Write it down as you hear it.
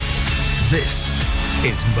This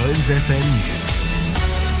is Mearns FM News.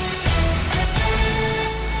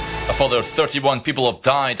 A further 31 people have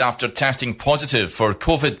died after testing positive for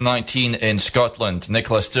COVID-19 in Scotland.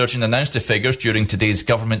 Nicola Sturgeon announced the figures during today's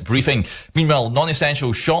government briefing. Meanwhile,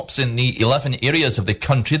 non-essential shops in the 11 areas of the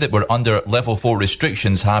country that were under level 4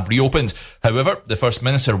 restrictions have reopened. However, the First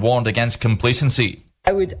Minister warned against complacency.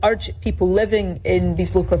 I would urge people living in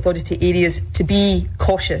these local authority areas to be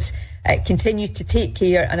cautious, continue to take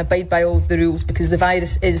care and abide by all of the rules, because the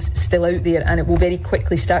virus is still out there and it will very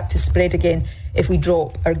quickly start to spread again if we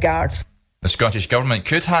drop our guards. The Scottish Government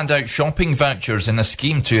could hand out shopping vouchers in a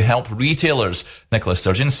scheme to help retailers. Nicola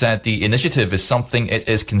Sturgeon said the initiative is something it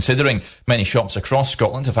is considering. Many shops across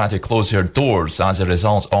Scotland have had to close their doors as a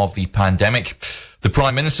result of the pandemic. The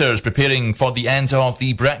Prime Minister is preparing for the end of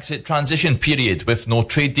the Brexit transition period with no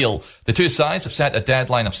trade deal. The two sides have set a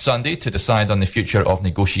deadline of Sunday to decide on the future of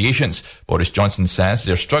negotiations. Boris Johnson says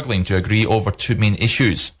they're struggling to agree over two main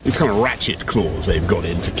issues. This kind of ratchet clause they've got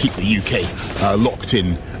in to keep the UK locked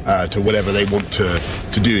in to whatever they want to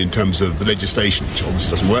do in terms of the legislation, which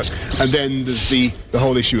obviously doesn't work. And then there's the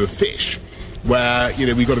whole issue of fish, where,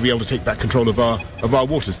 we've got to be able to take back control of our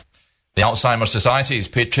waters. The Alzheimer's Society has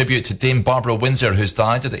paid tribute to Dame Barbara Windsor, who's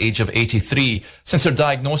died at the age of 83. Since her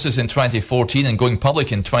diagnosis in 2014 and going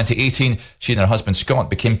public in 2018, she and her husband Scott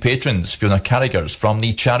became patrons. Fiona Carragher's from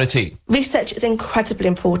the charity. Research is incredibly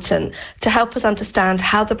important to help us understand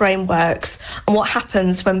how the brain works and what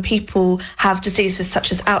happens when people have diseases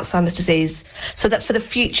such as Alzheimer's disease, so that for the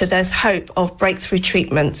future there's hope of breakthrough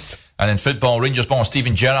treatments. And in football, Rangers boss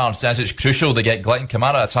Stephen Gerrard says it's crucial to get Glenn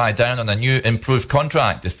Kamara tied down on a new improved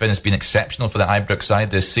contract. The Finn has been exceptional for the Ibrox side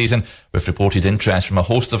this season, with reported interest from a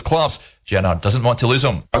host of clubs. Gerrard doesn't want to lose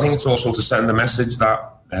him. I think it's also to send a message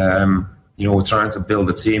that, we're trying to build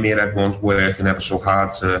a team here. Everyone's working ever so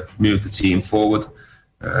hard to move the team forward.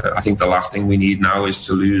 I think the last thing we need now is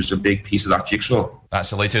to lose a big piece of that jigsaw. That's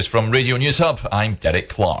the latest from Radio News Hub. I'm Derek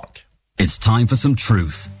Clark. It's time for some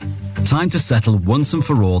truth. Time to settle once and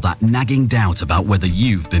for all that nagging doubt about whether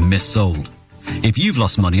you've been missold. If you've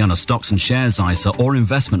lost money on a stocks and shares ISA or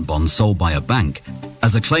investment bond sold by a bank,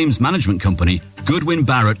 as a claims management company, Goodwin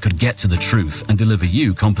Barrett could get to the truth and deliver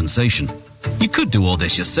you compensation. You could do all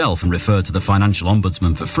this yourself and refer to the Financial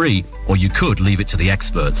Ombudsman for free, or you could leave it to the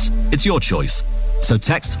experts. It's your choice. So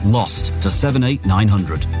text LOST to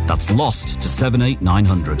 78900. That's LOST to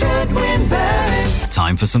 78900.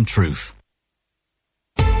 Time for some truth.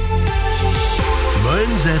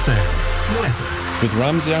 Mearns FM weather with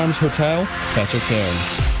Ramsey Arms Hotel, Fetcher Cairn.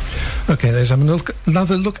 OK, there's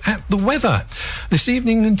another look at the weather. This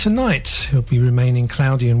evening and tonight, it'll be remaining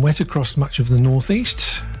cloudy and wet across much of the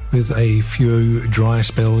northeast, with a few dry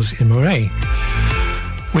spells in Moray.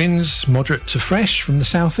 Winds moderate to fresh from the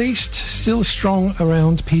southeast, still strong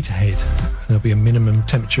around Peterhead. There'll be a minimum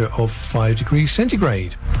temperature of 5 degrees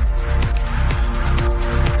centigrade.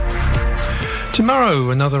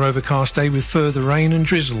 Tomorrow, another overcast day with further rain and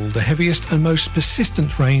drizzle, the heaviest and most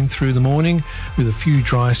persistent rain through the morning, with a few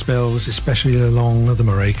dry spells, especially along the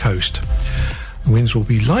Moray coast. The winds will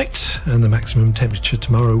be light and the maximum temperature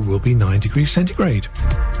tomorrow will be 9 degrees centigrade.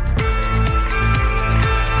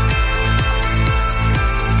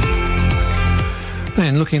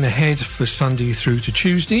 Then looking ahead for Sunday through to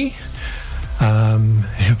Tuesday,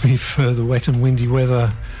 it'll be further wet and windy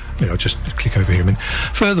weather. I'll just click over here a minute.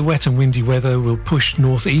 Further wet and windy weather will push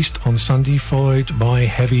northeast on Sunday, followed by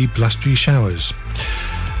heavy blustery showers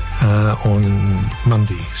on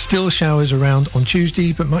Monday. Still showers around on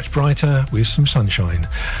Tuesday, but much brighter with some sunshine.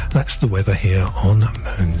 That's the weather here on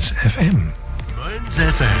Mearns FM. Mearns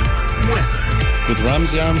FM weather with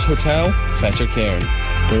Ramsey Arms Hotel, Fetcher Cairn,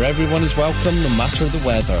 where everyone is welcome no matter the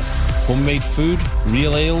weather. Homemade food,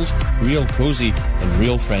 real ales, real cosy and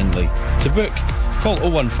real friendly. To book, call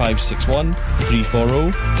 01561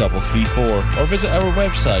 340 334 or visit our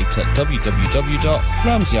website at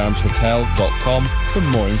www.ramseyarmshotel.com for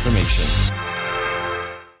more information.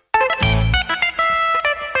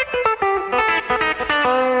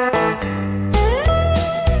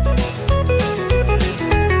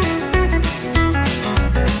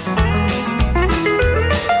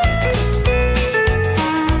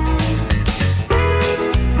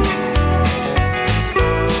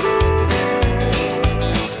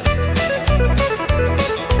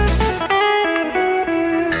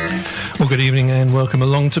 Good evening and welcome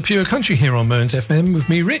along to Pure Country here on Mearns FM with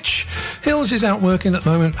me, Rich. Hils is out working at the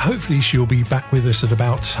moment. Hopefully she'll be back with us at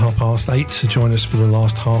about 8:30 to join us for the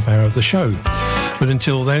last half hour of the show. But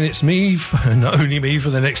until then, it's me, and only me,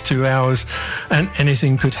 for the next 2 hours, and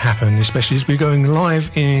anything could happen, especially as we're going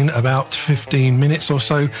live in about 15 minutes or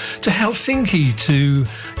so to Helsinki to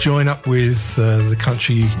join up with the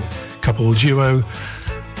country couple duo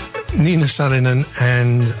Nina Salinen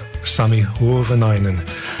and Sami Huovanainen.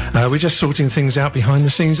 We're just sorting things out behind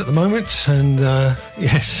the scenes at the moment, and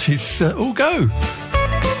yes, it's all go.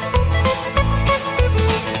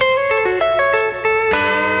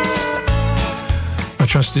 I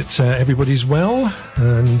trust that everybody's well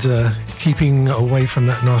and keeping away from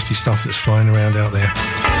that nasty stuff that's flying around out there.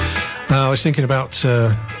 I was thinking about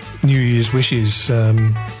New Year's wishes,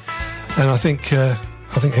 and I think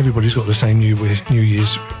everybody's got the same New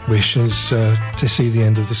Year's wish as to see the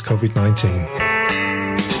end of this COVID-19.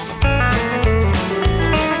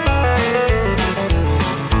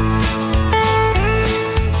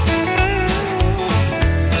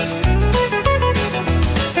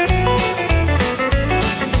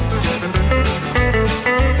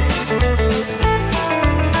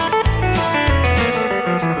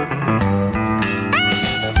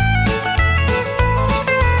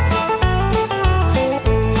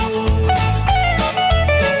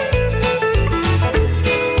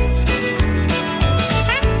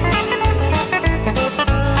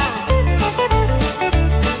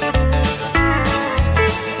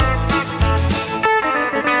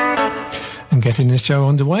 Getting this show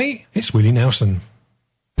underway, it's Willie Nelson.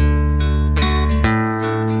 The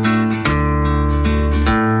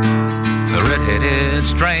red-headed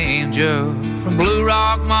stranger from Blue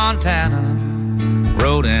Rock, Montana,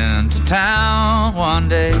 rode into town one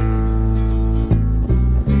day,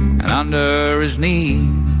 and under his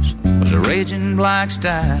knees was a raging black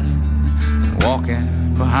stallion, and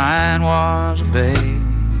walking behind was a bay.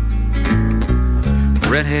 The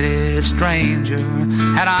red-headed stranger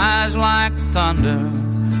had eyes like thunder,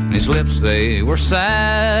 and his lips, they were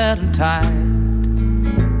sad and tight.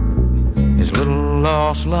 His little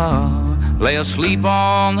lost love lay asleep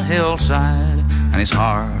on the hillside, and his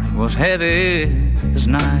heart was heavy as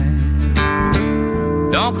night.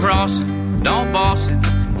 Don't cross him, don't boss him,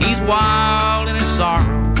 he's wild in his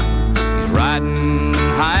sorrow. He's riding,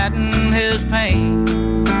 hiding his pain.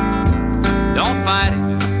 Don't fight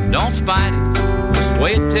it, don't spite it, just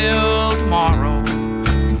wait till tomorrow.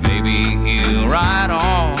 Maybe he'll ride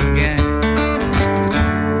on again.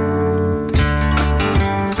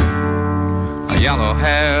 A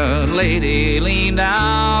yellow-haired lady leaned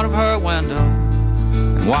out of her window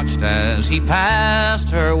and watched as he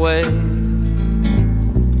passed her way.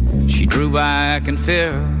 She drew back in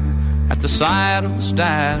fear at the sight of the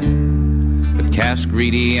stallion, but cast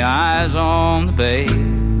greedy eyes on the bay.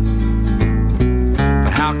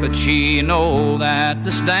 But how could she know that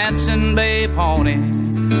this dancing bay pony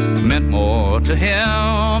meant more to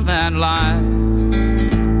him than life?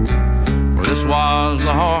 For this was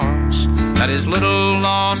the horse that his little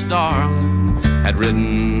lost darling had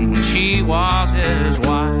ridden when she was his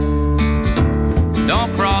wife.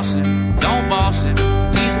 Don't cross him, don't boss him,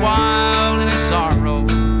 he's wild in his sorrow.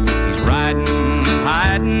 He's riding and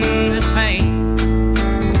hiding his pain.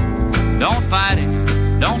 Don't fight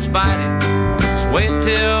it, don't spite it, just wait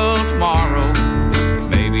till tomorrow.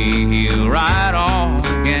 Maybe he'll ride on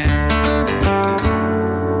again.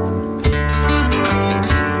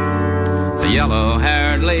 The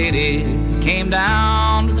yellow-haired lady came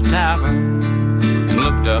down to the tavern and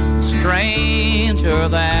looked up at the stranger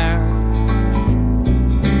there.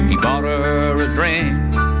 He bought her a drink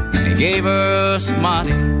and he gave her some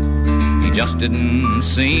money. He just didn't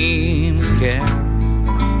seem to care.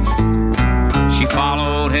 She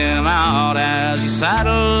followed him out as he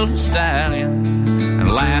saddled the stallion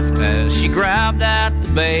and laughed as she grabbed at the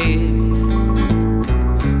bay.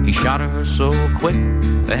 He shot her so quick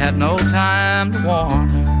they had no time to warn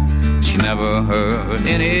her. She never heard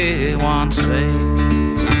anyone say,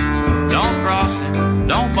 don't cross him,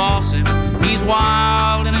 don't boss him, he's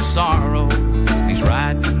wild in his sorrow. He's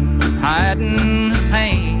riding, hiding his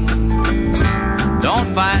pain. Don't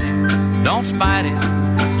fight it, don't spite it,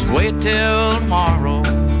 just wait till tomorrow.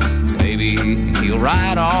 Maybe he'll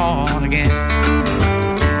ride on again.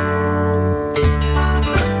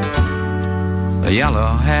 The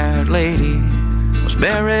yellow-haired lady was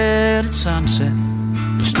buried at sunset.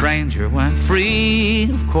 The stranger went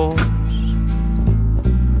free, of course,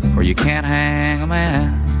 for you can't hang a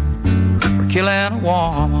man for killing a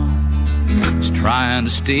woman who's trying to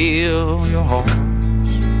steal your horse.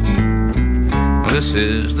 Well, this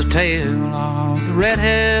is the tale of the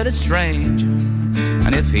red-headed stranger,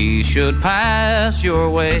 and if he should pass your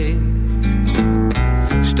way,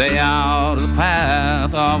 stay out of the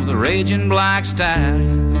path of the raging black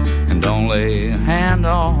stallion and don't lay a hand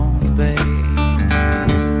on the babe.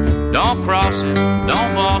 Don't cross him,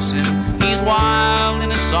 don't boss him, he's wild in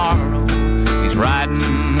his sorrow. He's riding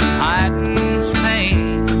and hiding his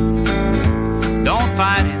pain. Don't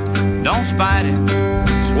fight it, don't spite it,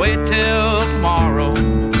 just wait till tomorrow.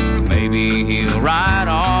 Maybe he'll ride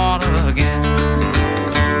on again.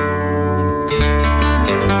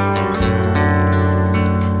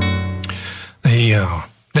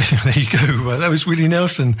 There you go. That was Willie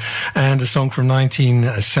Nelson and a song from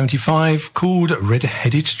 1975 called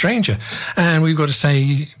Red-Headed Stranger. And we've got to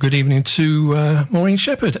say good evening to Maureen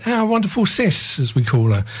Shepherd, our wonderful sis, as we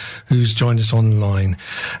call her, who's joined us online.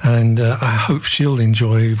 And I hope she'll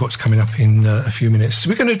enjoy what's coming up in a few minutes. So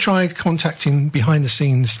we're going to try contacting behind the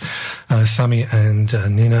scenes Sammy and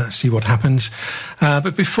Nina, see what happens.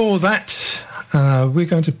 But before that, we're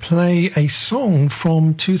going to play a song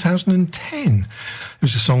from 2010. It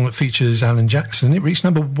was a song that features Alan Jackson. It reached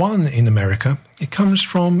number 1 in America. It comes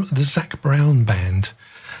from the Zac Brown Band,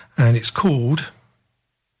 and it's called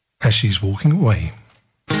As She's Walking Away.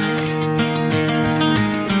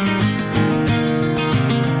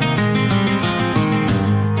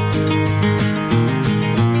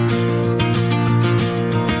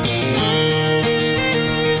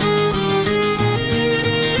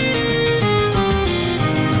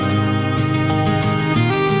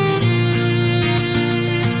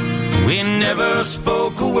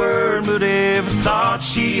 Spoke a word, but every thought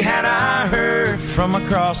she had I heard from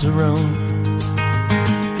across the room.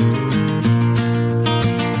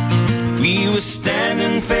 If we were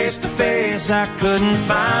standing face to face, I couldn't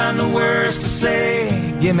find the words to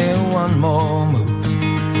say. Give me one more move.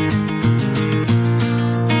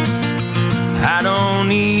 I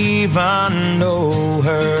don't even know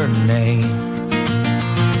her name.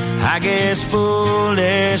 I guess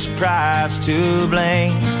foolish pride's to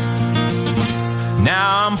blame.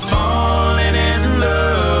 Now I'm falling in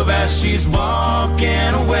love as she's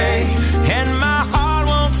walking away, and my heart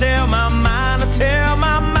won't tell my mind to tell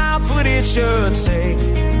my mouth what it should say.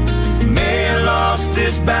 May have lost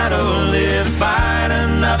this battle, live to fight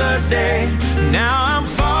another day. Now I'm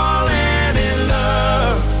falling in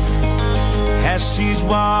love as she's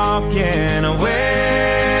walking away.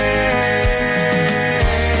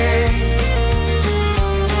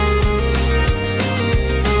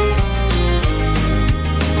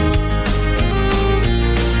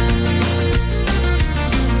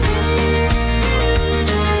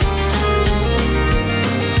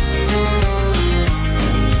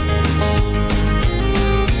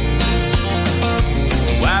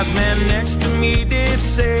 Next to me did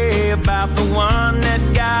say about the one that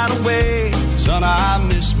got away. Son, I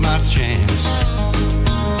missed my chance.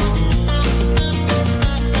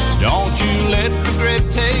 Don't you let regret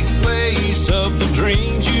take place of the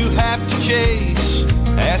dreams you have to chase.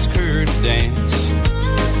 Ask her to dance.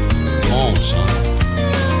 Come on, son.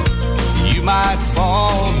 You might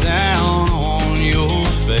fall down on your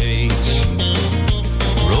face.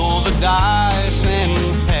 Roll the dice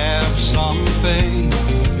and have some faith.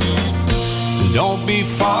 Don't be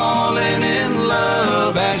falling in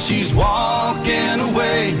love as she's walking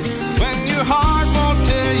away, when your heart won't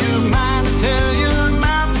tell your mind to tell your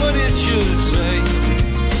mouth what it should say.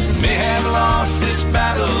 May have lost this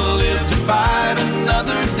battle, live to fight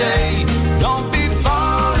another day. Don't be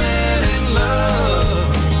falling in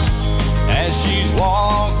love as she's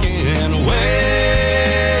walking away.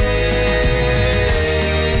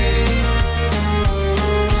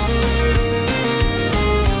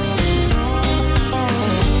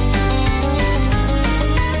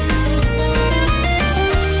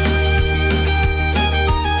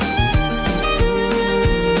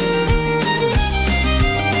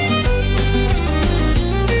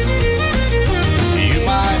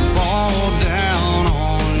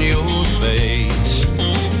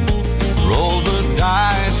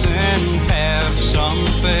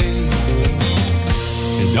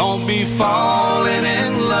 Don't be falling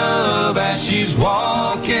in love as she's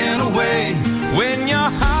walking away, when your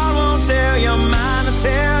heart won't tell your mind to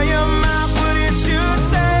tell your mouth what it should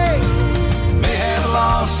say. May have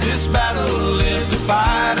lost this battle, live to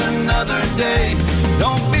fight another day.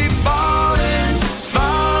 Don't be falling,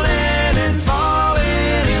 falling and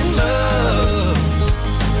falling in love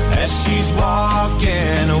as she's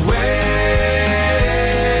walking away.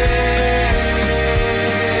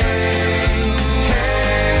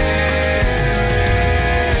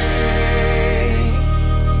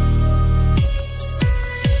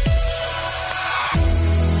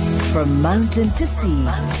 From mountain to sea,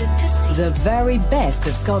 the very best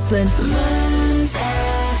of Scotland. Mearns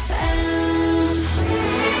FM.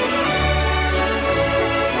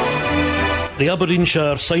 The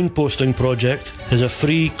Aberdeenshire Signposting Project is a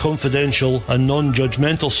free, confidential and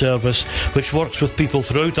non-judgmental service which works with people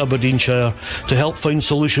throughout Aberdeenshire to help find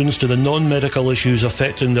solutions to the non-medical issues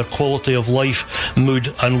affecting their quality of life,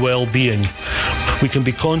 mood and well-being. We can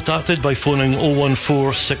be contacted by phoning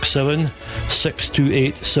 01467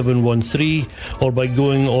 628 713 or by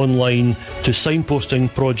going online to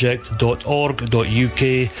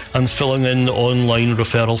signpostingproject.org.uk and filling in the online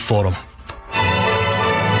referral form.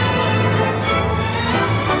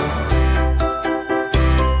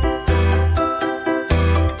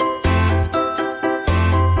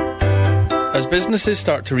 As businesses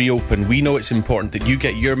start to reopen, we know it's important that you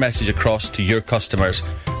get your message across to your customers.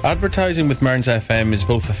 Advertising with Mearns FM is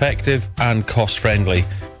both effective and cost-friendly.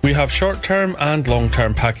 We have short-term and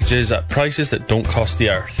long-term packages at prices that don't cost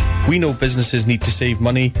the earth. We know businesses need to save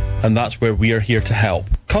money, and that's where we are here to help.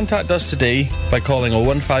 Contact us today by calling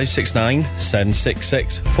 01569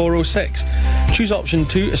 766 406. Choose option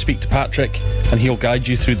 2 to speak to Patrick, and he'll guide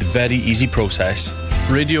you through the very easy process.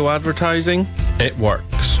 Radio advertising, it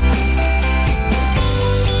works.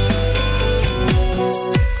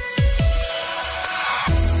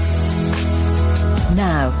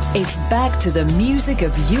 Now, it's back to the music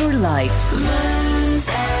of your life.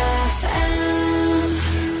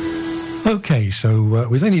 Okay, so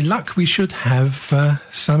with any luck, we should have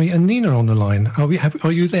Sammy and Nina on the line.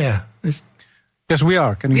 Are you there? Yes, we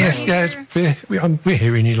are. Can you hear me? We're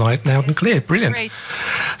hearing you loud and clear. Brilliant. Great.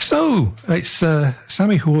 So, it's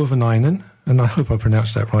Sami Huovanainen, and I hope I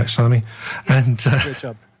pronounced that right, Sami. And, great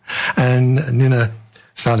job. And Nina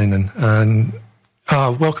Salinen. And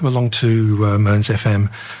welcome along to Mearns FM.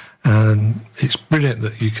 It's brilliant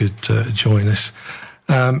that you could join us.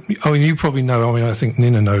 You probably know, I think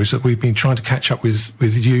Nina knows, that we've been trying to catch up with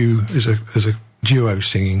you as a duo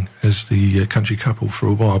singing as the country couple for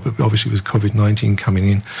a while, but obviously with COVID-19 coming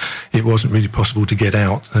in, it wasn't really possible to get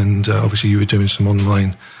out, and obviously you were doing some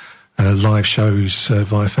online live shows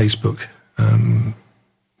via Facebook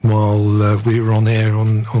while we were on air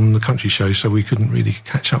on the country show, so we couldn't really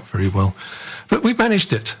catch up very well. But we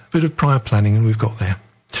managed it. A bit of prior planning and we've got there.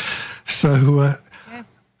 So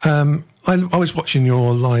I was watching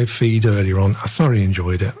your live feed earlier on. I thoroughly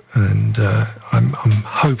enjoyed it, and I'm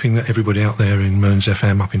hoping that everybody out there in Mearns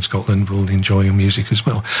FM up in Scotland will enjoy your music as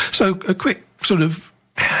well. So a quick sort of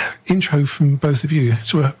intro from both of you,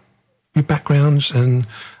 sort of your backgrounds and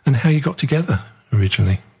how you got together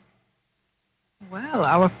originally. Well,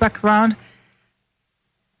 our background,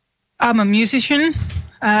 I'm a musician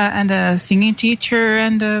and a singing teacher,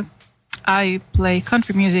 and I play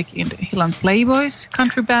country music in the Hils Playboys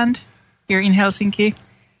country band here in Helsinki.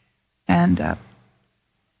 And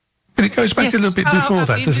it goes back a little bit before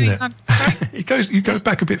that, doesn't it? You go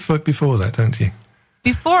back a bit before that, don't you?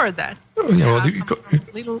 Before that? Oh, yeah, well, you've got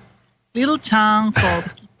little town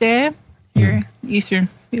called Kite here in Eastern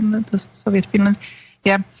Finland, Soviet Finland.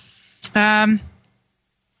 Yeah.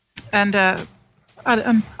 And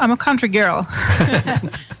I'm a country girl.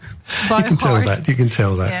 You can tell that. You can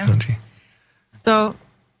tell that, yeah. Can't you? So,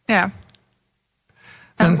 yeah.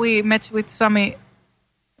 And we met with Sami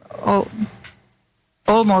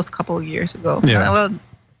almost a couple of years ago. Yeah. Well,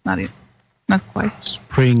 not quite.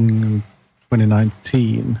 Spring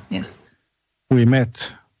 2019. Yes. We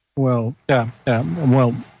met. Well, yeah.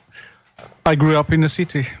 Well, I grew up in the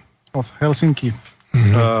city of Helsinki.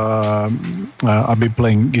 Mm-hmm. I've been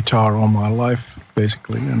playing guitar all my life,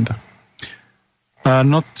 basically, and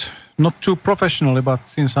not too professionally, but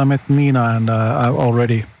since I met Nina, and I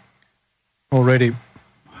already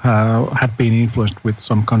had been influenced with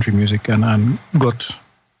some country music, and got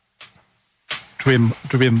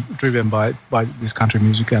driven by this country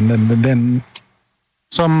music, and then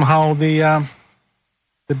somehow the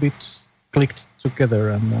beats clicked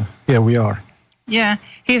together, and here we are. Yeah,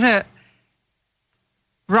 he's a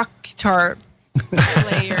rock guitar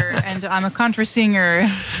player, and I'm a country singer.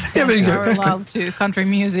 Yeah, but we're allowed to country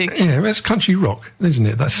music. Yeah, that's country rock, isn't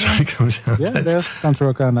it? That's what it comes out. Yeah, there's country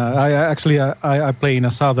rock, and I play in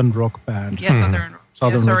a southern rock band. Yeah,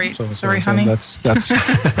 southern rock. Sorry, honey. That's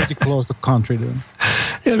pretty close to country, then.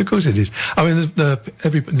 Yeah, of course it is. I mean, the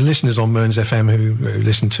listeners on Mearns FM who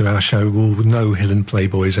listen to our show will know Hils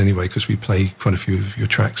Playboys anyway, because we play quite a few of your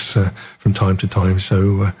tracks from time to time.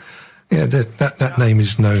 So. Yeah, that name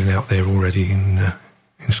is known out there already in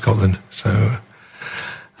Scotland. So,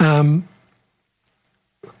 have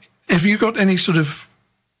you got any sort of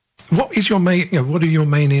what is your main? What are your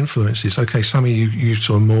main influences? Okay, some of you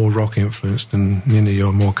sort of more rock influenced, and Nina,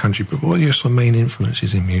 you're more country. But what are your sort of main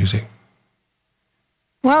influences in music?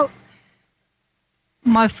 Well,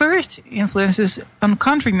 my first influences on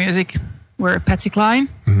country music were Patsy Cline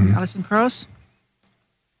and Alison Krauss.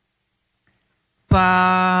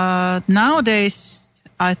 But nowadays,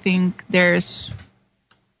 I think there's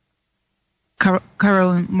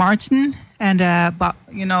Carol Martin and,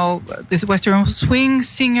 this Western swing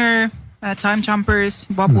singer, Time Jumpers,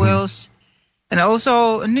 Bob Wills, and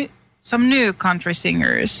also some new country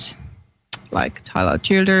singers like Tyler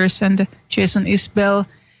Childers and Jason Isbell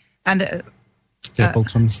and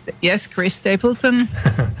Stapleton. Yes, Chris Stapleton.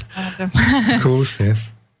 Of course,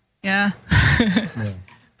 yes. Yeah.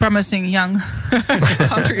 Promising young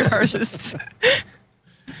country artists.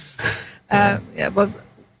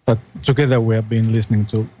 But together we have been listening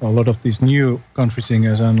to a lot of these new country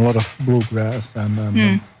singers and a lot of bluegrass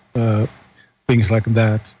and things like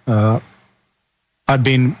that. I've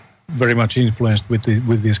been very much influenced with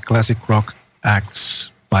these classic rock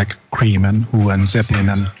acts like Cream and Who and Zeppelin,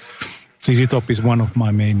 and ZZ Top is one of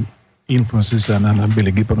my main influences, and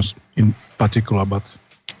Billy Gibbons in particular. But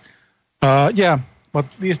but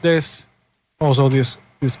these days also this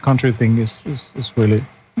country thing is really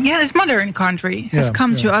this modern country has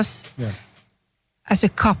come to us as a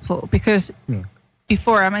couple, because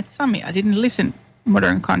before I met Sami, I didn't listen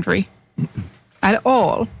modern country at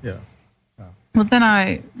all. But then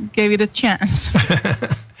I gave it a chance.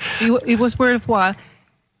 It was worthwhile.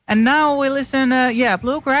 And now we listen,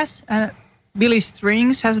 bluegrass. Billy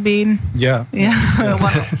Strings has been one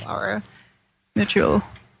of our mutual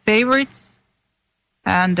favorites.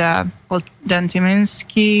 And, Dan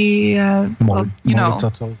Tyminski, Molly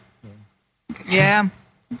Tuttle. Yeah.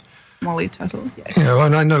 Molly Tuttle, yes.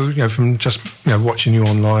 And I know, from just watching you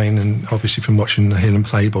online, and obviously from watching the Hill and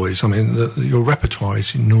Playboys. I mean, your repertoire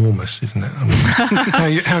is enormous, isn't it? I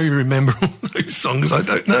mean, how you remember all those songs, I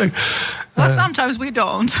don't know. Well, sometimes we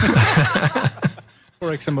don't.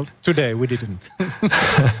 For example, today we didn't.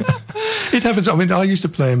 It happens. I mean, I used to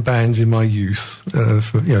play in bands in my youth,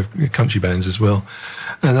 for country bands as well,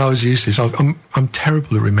 and I was used to this. I'm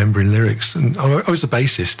terrible at remembering lyrics, and I was the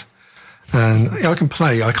bassist. And I can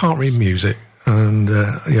play. I can't read music, and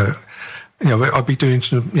I'd be doing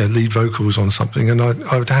some lead vocals on something, and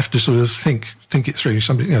I would have to sort of think it through.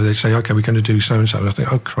 Somebody, they'd say, "Okay, we're going to do so and so," and I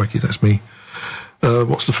think, "Oh crikey, that's me.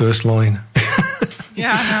 What's the first line?"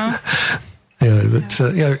 Yeah, I know.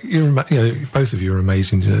 Both of you are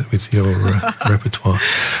amazing with your repertoire.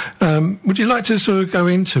 Would you like to sort of go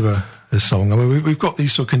into a song? I mean, we've got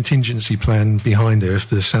these sort of contingency plan behind there if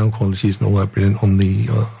the sound quality isn't all that brilliant on the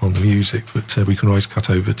music, but we can always cut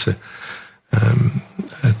over to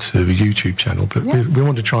the YouTube channel. But we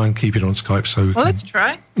want to try and keep it on Skype, so let's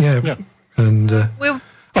try. Yeah. And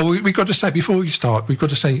we've got to say, before we start, we've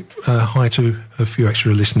got to say hi to a few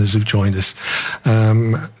extra listeners who've joined us.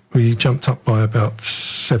 We jumped up by about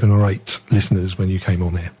 7 or 8 listeners when you came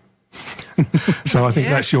on here. So I think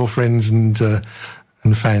that's your friends and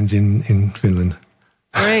fans in Finland.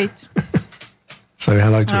 Great. So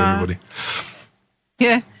hello to everybody.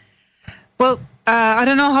 Yeah. Well, I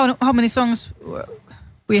don't know how many songs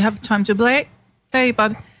we have time to play,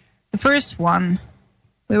 but the first one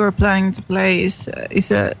we were planning to play is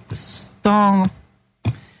a song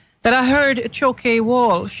that I heard Joe K.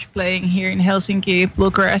 Walsh playing here in Helsinki,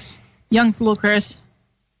 young bluegrass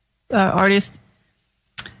artist.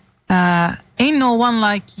 Ain't No One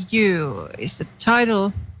Like You is the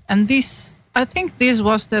title, and I think this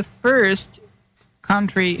was the first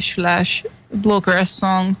country/bluegrass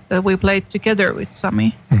song that we played together with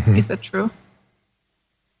Sami. Mm-hmm. Is that true?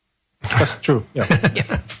 That's true, yeah.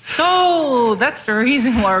 So that's the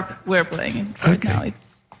reason why we're playing it right now.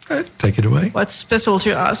 Take it away. What's special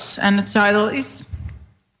to us, and the title is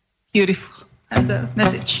beautiful, and the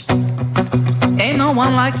message, Ain't No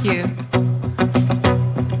One Like You.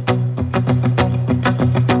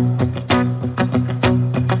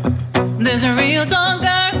 There's a real tall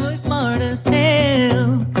guy who's smart as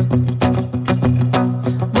hell.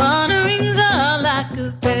 One rings out like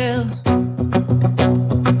a bell.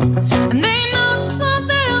 And they know just what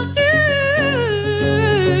they'll do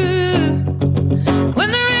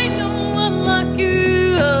when there ain't no one like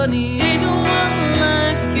you, honey. Ain't no one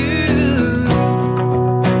like you.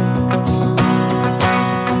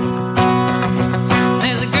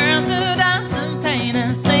 There's a girl who dance and paint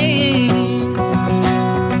and sing.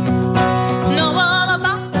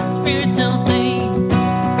 Spiritual thing.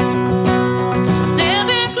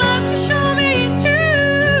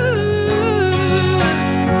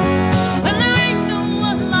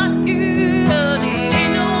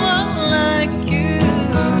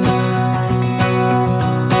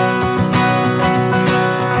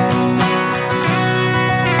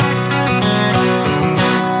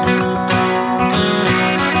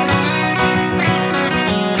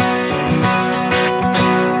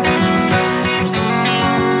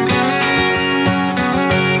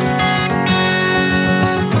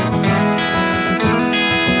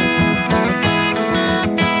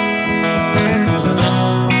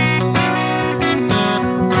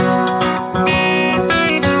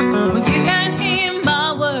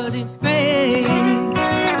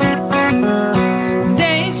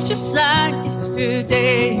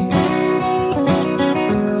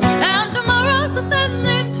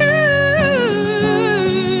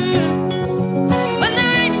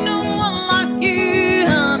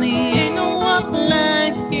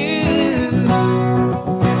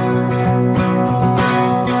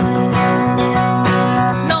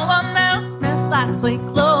 away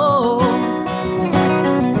clothes.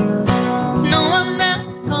 No one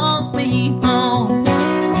else calls me home.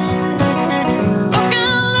 Oh, can you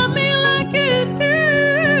love me like you do?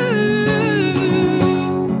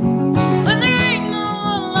 When there ain't no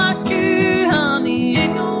one like you, honey,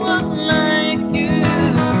 ain't no one like you.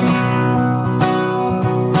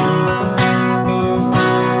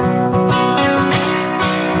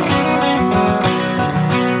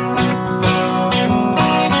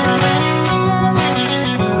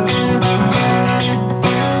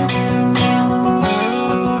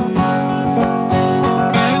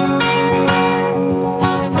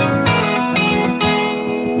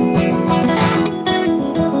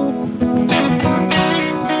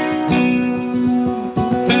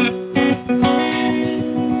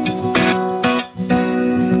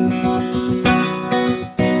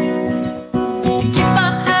 If I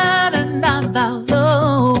had a night out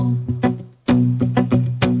low,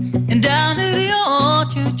 and down to the old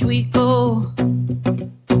church we go.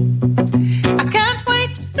 I can't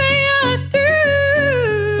wait to say I do.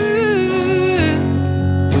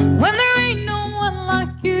 When there ain't no one like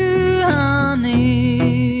you,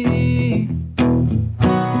 honey.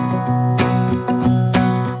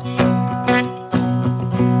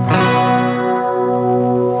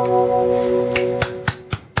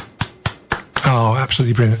 Oh,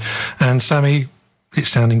 absolutely brilliant. And Sammy, it's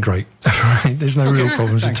sounding great. Right? There's no real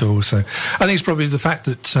problems at all. So I think it's probably the fact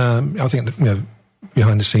that I think that,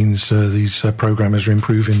 behind the scenes, these programmers are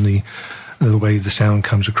improving the way the sound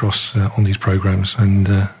comes across on these programs, and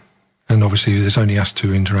obviously there's only us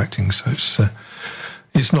two interacting, so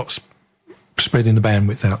it's not spreading the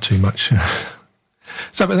bandwidth out too much.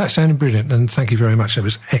 So, but that sounded brilliant, and thank you very much. That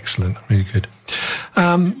was excellent, really good.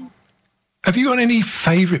 Have you got any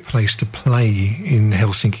favourite place to play in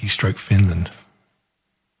Helsinki/Finland?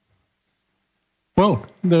 Well,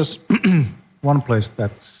 there's one place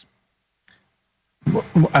that's,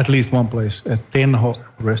 at least one place, a Tenho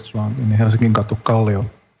restaurant in Helsingin Katu Kallio.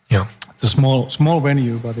 Yeah. It's a small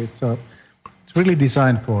venue, but it's really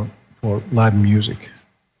designed for live music.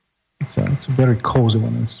 It's a very cozy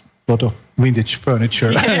one. It's a lot of vintage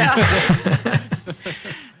furniture. Yeah.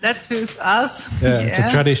 That suits us. Yeah, it's a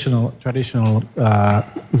traditional.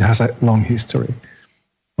 It has a long history.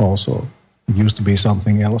 Also, it used to be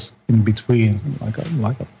something else in between, like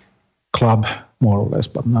a club, more or less.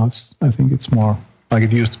 But now I think it's more like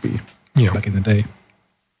it used to be, back in the day.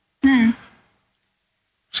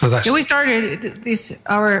 So that's. We started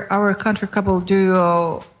our country couple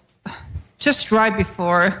duo just right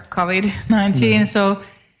before COVID-19, so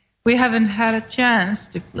we haven't had a chance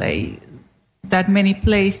to play that many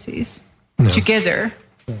places together.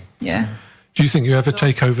 Yeah. Do you think you ever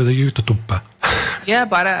take over the Jututuppa? Yeah,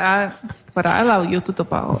 but I love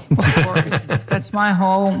Jututuppa, of course. That's my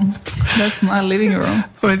home. That's my living room.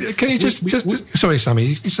 Can you just sorry,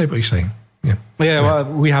 Sammy, you say what you're saying. Yeah. Yeah. Well,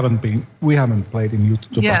 we haven't played in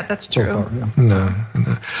Jututuppa. Yeah, that's true. So far, yeah. No.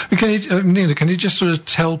 Can you, Nina? Can you just sort of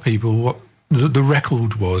tell people what the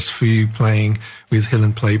record was for you playing with Hill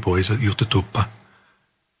and Playboys at Jututuppa?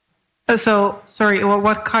 So, sorry,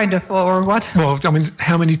 what kind of, or what? Well, I mean,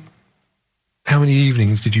 how many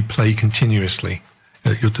evenings did you play continuously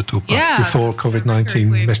at Jututuppa before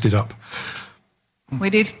COVID-19 messed it up? We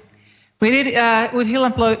did with Hill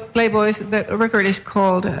and Playboys. The record is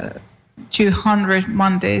called 200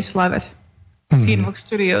 Mondays live at Finvox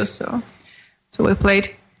Studios. So we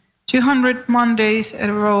played 200 Mondays in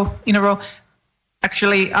a row.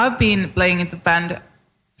 Actually, I've been playing in the band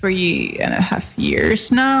 3.5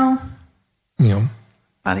 years now. Yeah.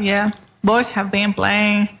 But yeah, boys have been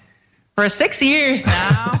playing for 6 years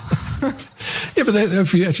now. Yeah, but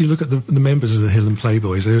if you actually look at the members of the Hill and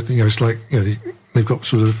Playboys, it's like they've got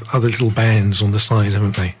sort of other little bands on the side,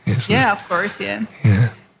 haven't they? Yeah, of course, yeah.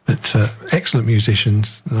 Yeah, but excellent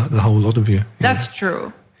musicians, the whole lot of you. That's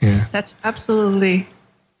true. Yeah, that's absolutely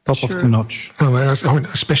top true. of the notch. I mean,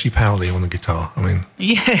 especially Pauli on the guitar. I mean,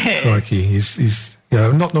 yes. Crikey, he's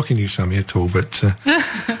I'm not knocking you, Sammy, at all, but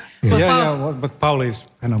but Pauli is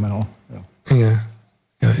phenomenal. Yeah.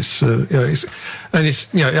 It's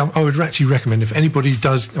I would actually recommend if anybody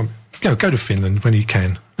does go to Finland when you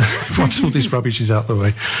can. Once all this rubbish is out the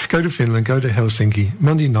way, go to Finland, go to Helsinki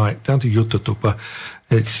Monday night down to Jututuppa.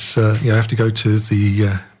 It's you have to go to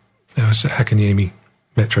the Hakaniemi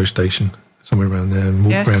metro station somewhere around there and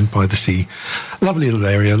walk around by the sea. Lovely little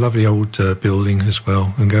area, lovely old building as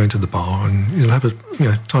well, and go into the bar and you'll have a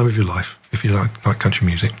time of your life if you like country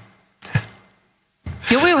music.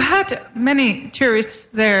 Yeah, we've had many tourists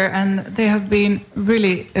there, and they have been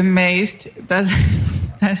really amazed that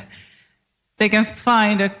they can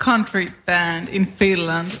find a country band in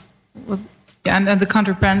Finland Yeah, and the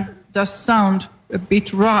country band does sound a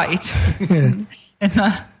bit right. Yeah. And,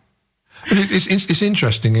 But it's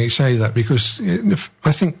interesting you say that, because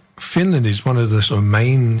I think Finland is one of the sort of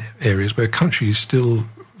main areas where country is still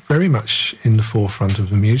very much in the forefront of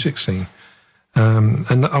the music scene.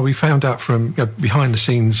 And we found out from behind the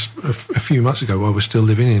scenes a few months ago, while we're still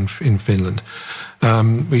living in Finland.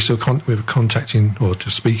 We were contacting or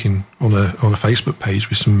just speaking on a Facebook page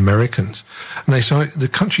with some Americans, and they said the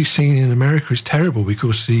country scene in America is terrible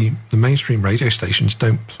because the mainstream radio stations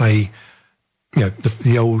don't play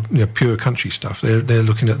the old pure country stuff. They're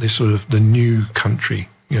looking at this sort of the new country,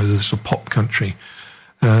 the sort of pop country,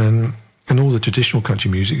 and all the traditional country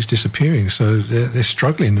music is disappearing. So they're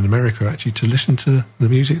struggling in America actually to listen to the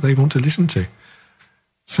music they want to listen to.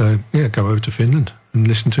 So go over to Finland and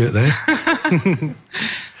listen to it there.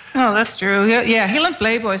 Oh, that's true. Yeah, Hill &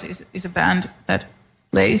 Playboys is a band that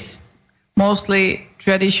plays mostly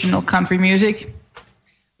traditional country music.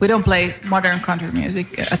 We don't play modern country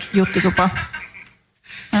music at Juttitupa.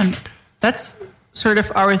 And that's sort of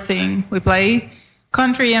our thing. We play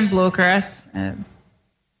country and bluegrass.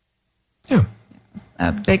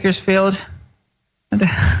 Bakersfield. And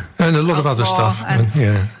a lot of other stuff.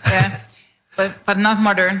 But not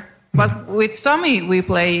modern. But with Sami, we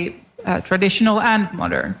play traditional and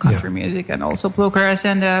modern country music, and also bluegrass,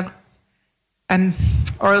 and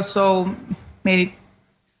also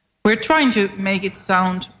we're trying to make it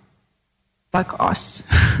sound like us.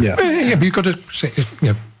 But you've got to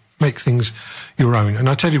make things your own. And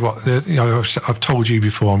I tell you what, I've told you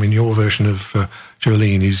before. I mean, your version of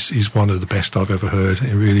Jolene is one of the best I've ever heard.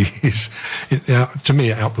 It really is. To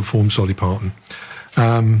me, it outperforms Dolly Parton.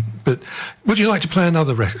 But would you like to play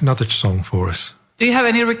another song for us? Do you have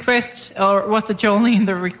any requests, or was the Jolene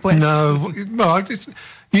the request? No.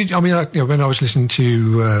 Well, when I was listening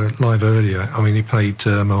to live earlier, he played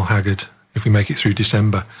Merle Haggard, If We Make It Through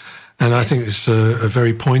December. And I think it's a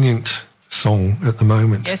very poignant song at the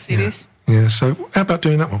moment. Yes, it is. Yeah, so how about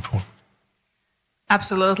doing that one for?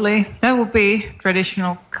 Absolutely. That would be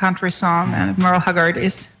traditional country song, and Merle Haggard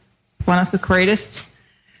is one of the greatest.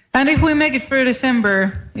 And If We Make It Through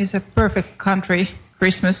December is a perfect country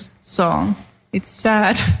Christmas song. It's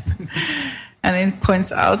sad, and it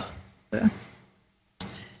points out the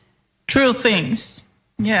true things.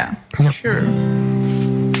 Yeah, sure.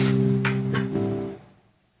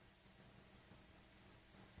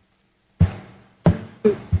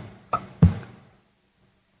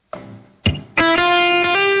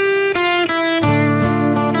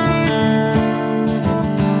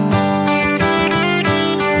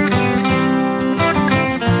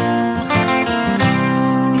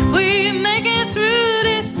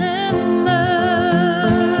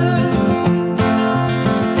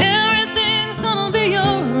 Everything's gonna be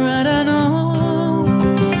alright, I know.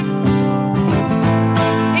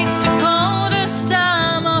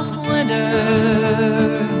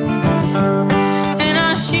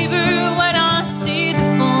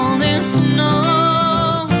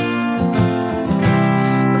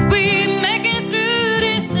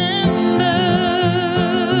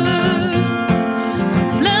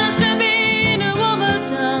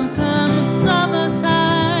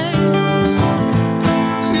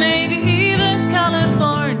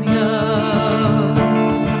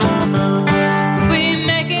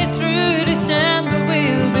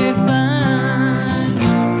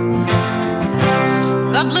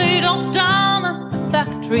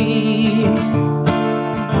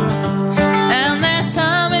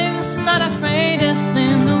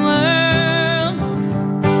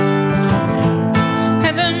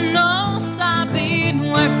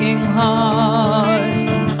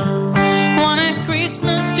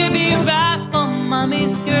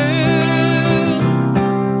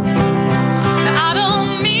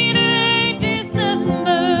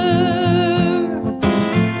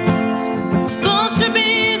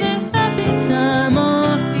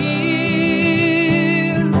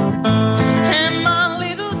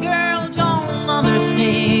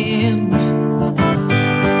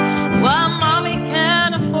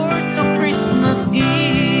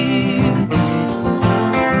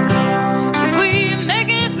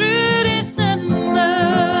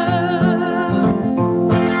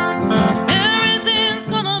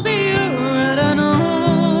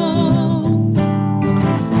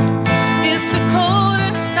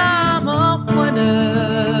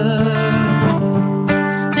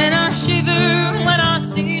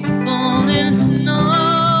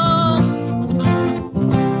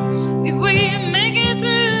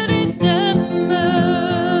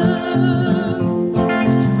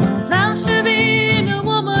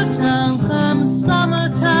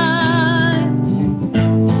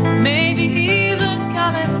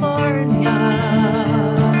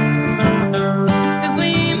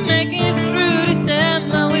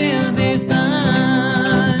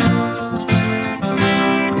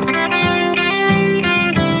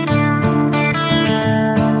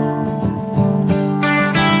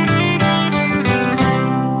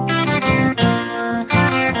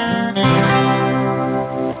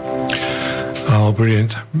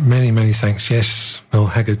 thanks. Yes, Mel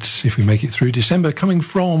Haggard's If We Make It Through December, coming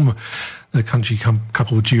from the country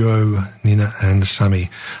couple duo Nina and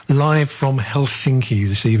Sami, live from Helsinki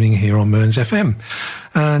this evening here on Mearns FM.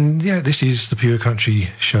 And yeah, this is the Pure Country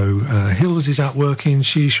Show. Hils is out working.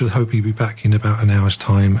 She should hopefully be back in about an hour's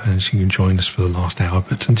time, and she can join us for the last hour.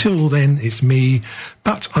 But until then, it's me.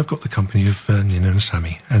 But I've got the company of Nina and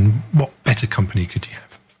Sami, and what better company could you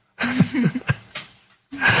have?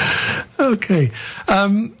 Okay.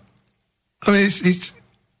 I mean, it's.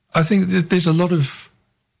 I think that there's a lot of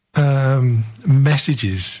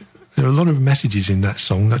messages. There are a lot of messages in that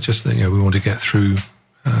song. Not just that, we want to get through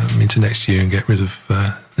into next year and get rid of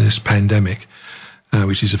this pandemic,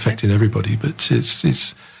 which is affecting everybody. But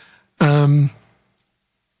it's.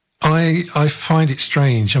 I find it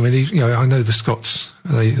strange. I mean, I know the Scots.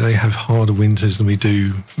 They have harder winters than we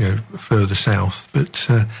do, further south. But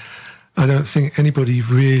I don't think anybody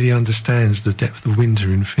really understands the depth of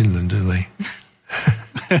winter in Finland, do they?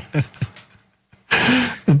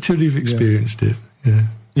 Until you've experienced it.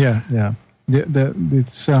 Yeah.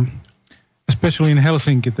 It's especially in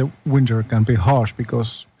Helsinki, the winter can be harsh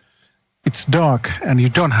because it's dark and you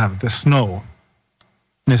don't have the snow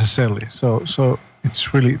necessarily. So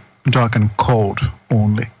it's really dark and cold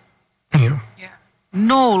only. Yeah.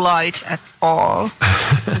 No light at all.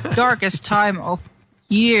 The darkest time of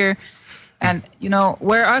year. And,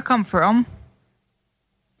 where I come from,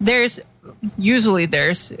 there's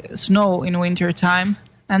snow in winter time,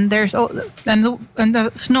 and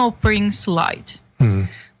the snow brings light.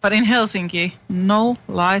 But in Helsinki, no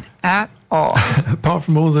light at all. Apart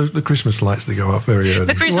from all the Christmas lights that go up very early.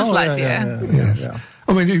 The Christmas lights, Yes.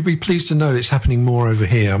 I mean, you'd be pleased to know it's happening more over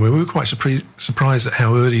here. I mean, we were quite surprised at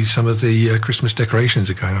how early some of the Christmas decorations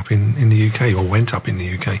are going up in the UK, or went up in the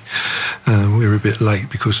UK. We were a bit late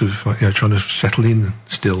because of trying to settle in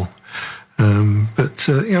still. But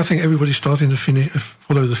I think everybody's starting to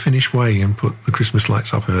follow the Finnish way and put the Christmas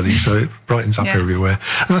lights up early, so it brightens up everywhere.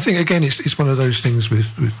 And I think, again, it's one of those things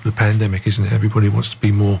with the pandemic, isn't it? Everybody wants to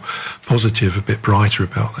be more positive, a bit brighter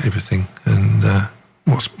about everything. And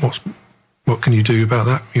what can you do about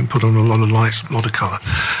that? You can put on a lot of lights, a lot of colour.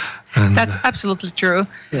 And that's absolutely true.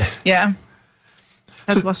 Yeah.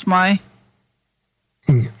 That was my...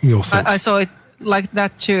 Your thoughts? I saw it like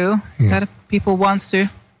that too, that people want to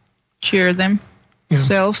cheer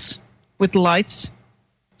themselves with lights.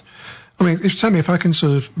 I mean, Sammy, if I can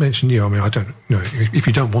sort of mention you, I mean, I don't know if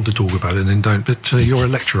you don't want to talk about it, then don't. But you're a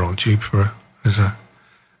lecturer, aren't you, as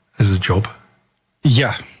a job?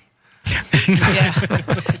 Yeah.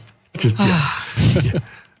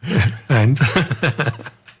 And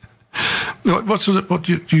what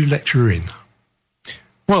do you lecture in?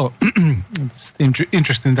 Well, it's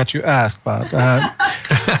interesting that you asked, but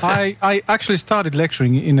I actually started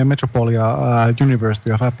lecturing in the Metropolia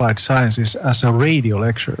University of Applied Sciences as a radio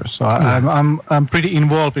lecturer. So I'm pretty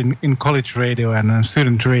involved in college radio and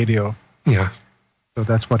student radio. Yeah. So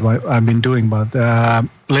that's what I've been doing. But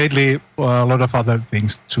lately, a lot of other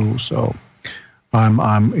things too. So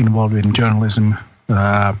I'm involved in journalism,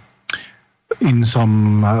 in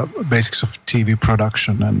some basics of TV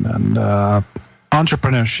production and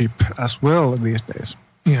entrepreneurship as well these days.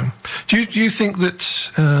 Yeah. Do you think that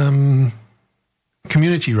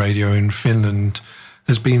community radio in Finland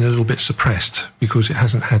has been a little bit suppressed because it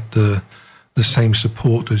hasn't had the same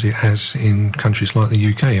support as it has in countries like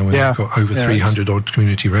the UK? I mean, we've got over 300 odd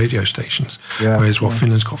community radio stations, whereas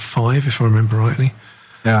Finland's got 5, if I remember rightly.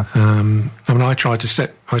 Yeah. I mean, I tried to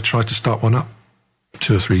start one up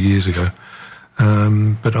 2 or 3 years ago,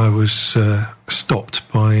 but I was stopped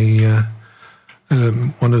by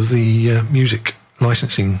one of the music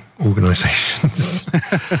licensing organisations.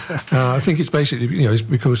 I think it's basically, it's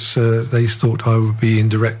because they thought I would be in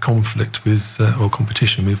direct conflict with, or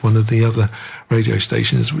competition with one of the other radio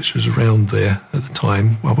stations which was around there at the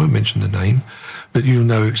time. I won't mention the name, but you'll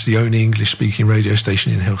know it's the only English-speaking radio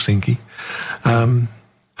station in Helsinki.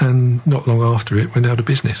 And not long after it went out of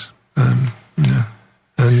business.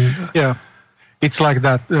 It's like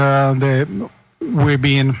that.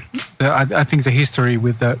 I think the history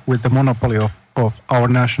with the monopoly of our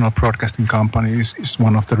national broadcasting company is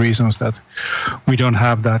one of the reasons that we don't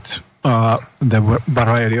have that the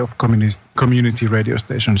variety of community radio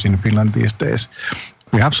stations in Finland these days.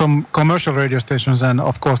 We have some commercial radio stations, and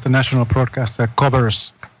of course the national broadcaster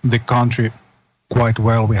covers the country quite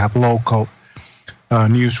well. We have local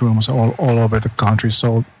newsrooms all over the country,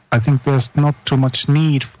 so I think there's not too much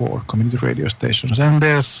need for community radio stations, and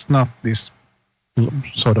there's not this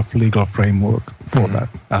sort of legal framework for that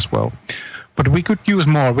as well. But we could use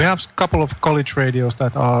more. We have a couple of college radios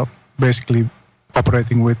that are basically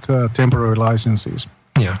operating with temporary licenses.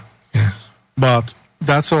 Yeah. Yeah. But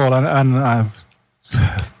that's all, and I have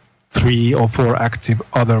 3 or 4 active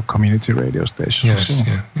other community radio stations.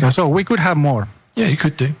 Yes, So we could have more. Yeah, you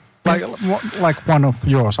could do. Like one of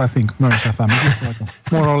yours, I think, Mers FM. It's like a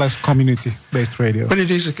more or less community-based radio. But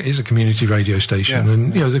it is a community radio station,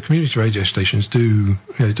 and the community radio stations do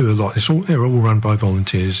a lot. They're all run by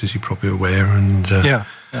volunteers, as you're probably aware, and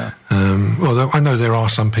well, I know there are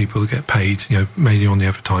some people that get paid, mainly on the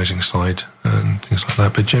advertising side and things like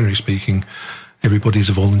that. But generally speaking, everybody's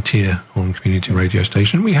a volunteer on community radio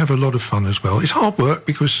station. We have a lot of fun as well. It's hard work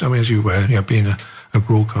because, as you're aware, being a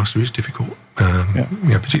broadcaster is difficult,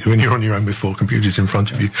 particularly when you're on your own with 4 computers in front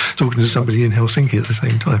of you, talking to somebody in Helsinki at the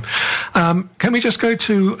same time. Can we just go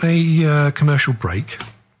to a commercial break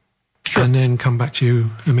and then come back to you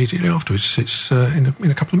immediately afterwards? It's in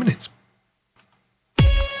a couple of minutes.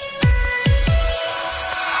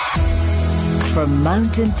 From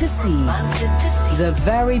mountain to sea, the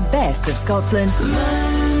very best of Scotland.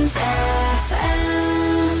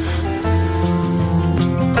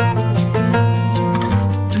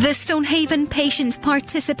 The Stonehaven Patients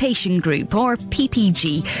Participation Group, or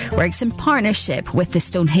PPG, works in partnership with the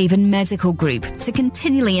Stonehaven Medical Group to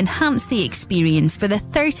continually enhance the experience for the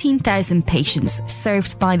 13,000 patients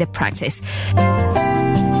served by the practice.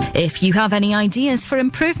 If you have any ideas for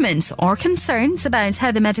improvements or concerns about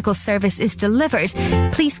how the medical service is delivered,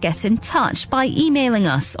 please get in touch by emailing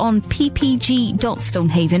us on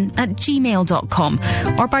ppg.stonehaven@gmail.com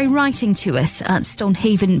or by writing to us at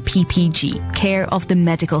Stonehaven PPG, care of the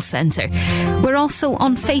Medical Centre. We're also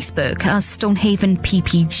on Facebook as Stonehaven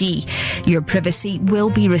PPG. Your privacy will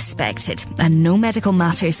be respected and no medical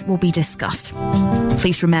matters will be discussed.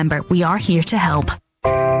 Please remember, we are here to help.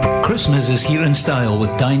 Christmas is here in style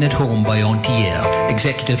with Dine at Home by Ontier.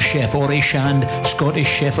 Executive Chef Ori Shand, Scottish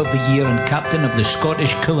Chef of the Year and Captain of the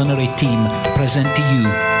Scottish Culinary Team, present to you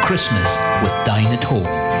Christmas with Dine at Home.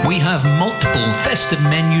 We have multiple festive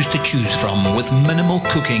menus to choose from with minimal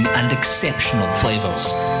cooking and exceptional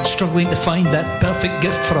flavours. Struggling to find that perfect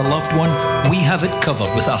gift for a loved one? We have it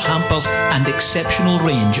covered with our hampers and exceptional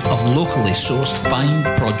range of locally sourced fine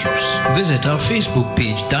produce. Visit our Facebook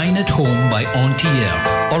page Dine at Home by Ontier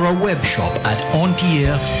or our web shop at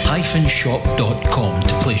ontier-shop.com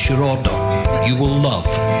to place your order. You will love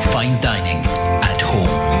fine dining at home.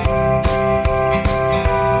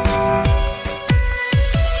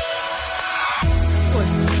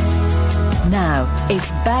 Now, it's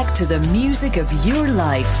back to the music of your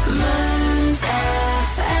life.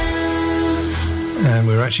 And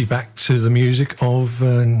we're actually back to the music of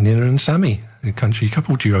Nina and Sammy, the country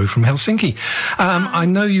couple duo from Helsinki. I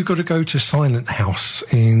know you've got to go to Silent House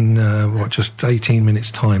in, just 18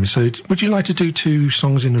 minutes' time. So would you like to do 2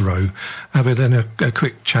 songs in a row? Have then a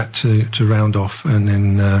quick chat to round off, and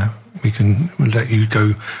then we can let you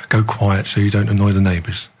go quiet so you don't annoy the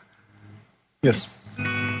neighbours. Yes.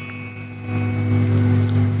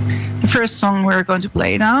 The first song we're going to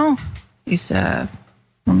play now is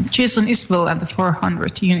from Jason Isbell and the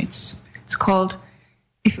 400 Units. It's called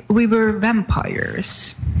If We Were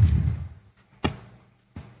Vampires.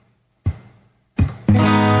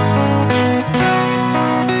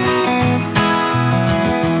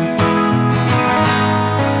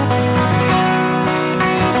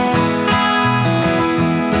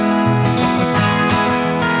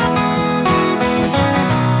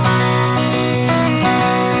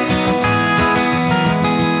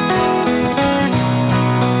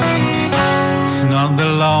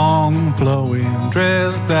 Flowing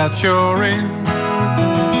dress that you're in,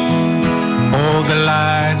 all the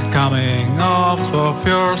light coming off of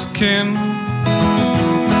your skin,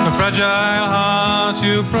 the fragile heart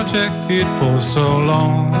you protected for so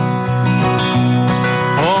long,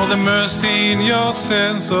 all the mercy in your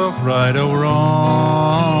sense of right or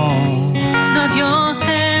wrong. It's not your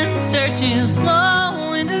hand searching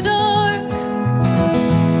slow in the dark,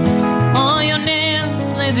 all your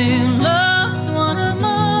nails living love's one of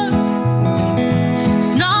mine.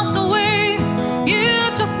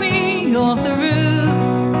 Off the roof,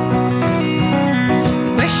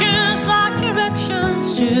 questions like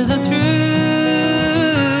directions to the truth.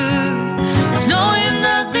 It's knowing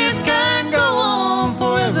that this can go on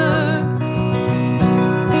forever.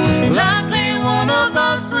 Likely one of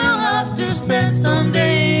us will have to spend some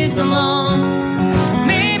days alone.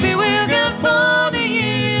 Maybe we'll get 40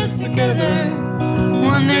 years together.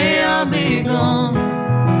 One day I'll be gone.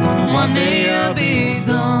 One day I'll be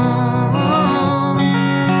gone.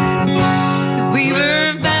 We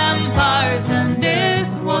were vampires and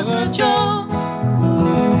death was a joke.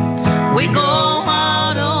 We go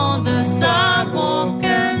out on the sidewalk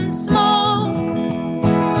and smoke.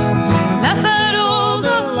 Laugh at all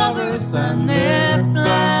the lovers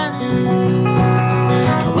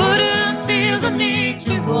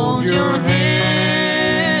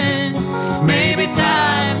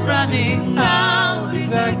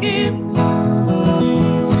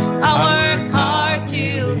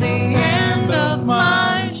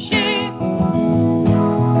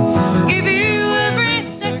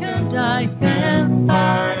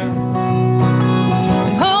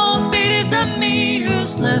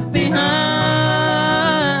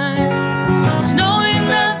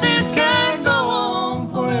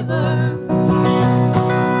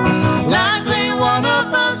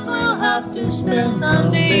to spend some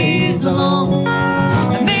days alone.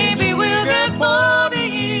 And maybe we'll get 40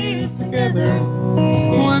 years together.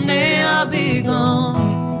 One day I'll be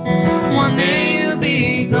gone. One day you'll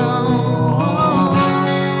be gone.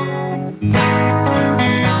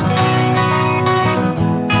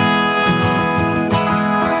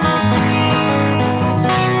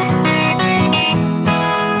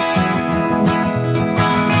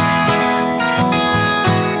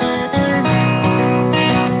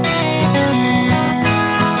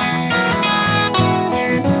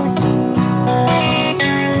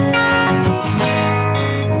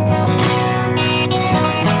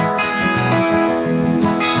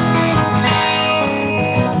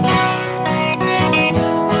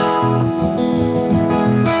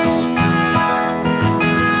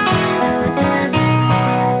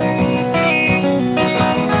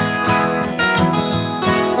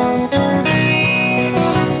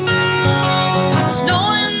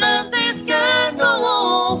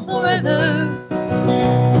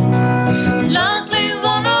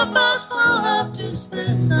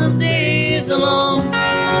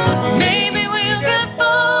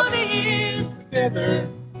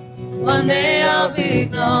 One day I'll be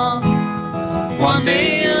gone. One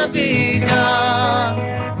day I'll be gone.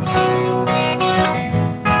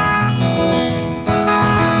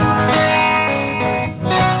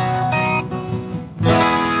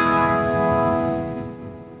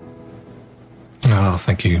 Oh,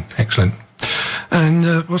 thank you. Excellent. And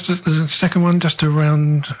what's the second one, just to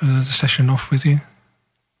round the session off with you?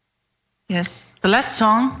 Yes, the last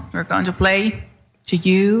song we're going to play to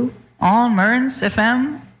you on Mearns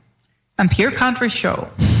FM and Pure Country Show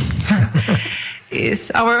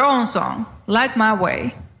is our own song, Light My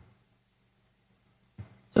Way.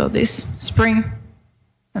 So this spring,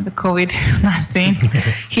 and the COVID-19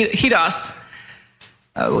 hit us,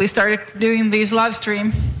 we started doing these live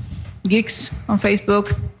stream gigs on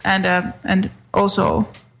Facebook, and also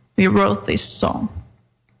we wrote this song.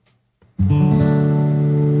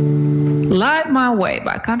 Light My Way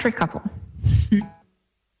by Country Couple.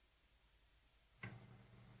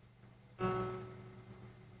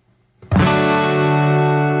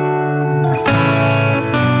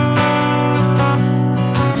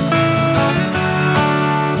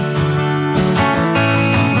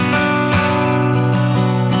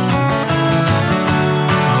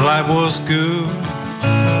 Life was good,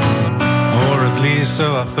 or at least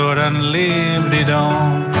so I thought, and lived it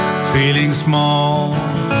on, feeling small.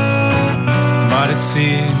 But it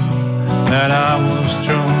seemed that I was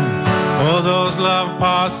strong. All those love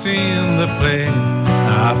parts in the play.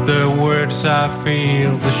 Afterwards I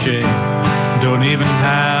feel the shame. Don't even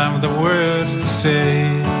have the words to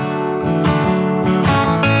say.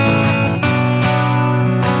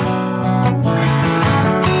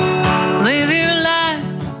 Live your life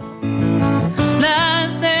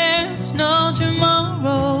like there's no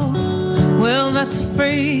tomorrow. Well, that's a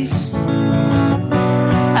phrase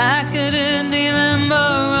I couldn't even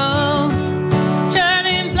borrow.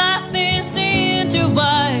 Turning black things into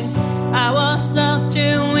white, I was out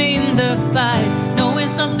to win the fight, knowing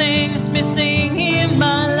something's missing in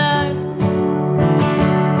my life.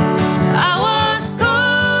 I was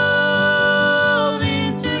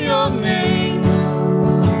calling to your name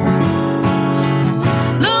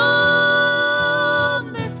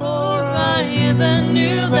long before I even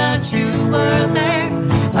knew that you were there.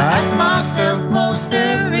 I ask myself most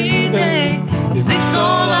every day, is this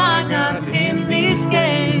all I got in this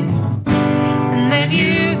game? And then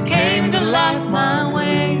you came to light my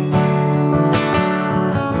way.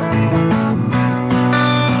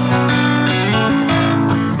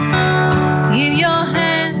 In your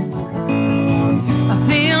hand, I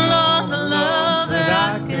feel all the love that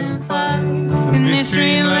I can find in this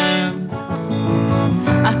dreamland.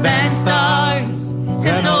 I thank stars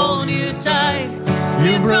that hold you tight.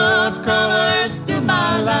 You brought colors to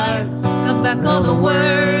my life. Come back all the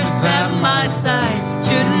words at my side.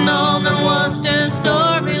 Should've known that was just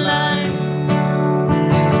storyline.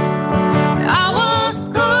 I was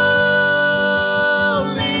calling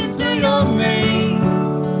to your name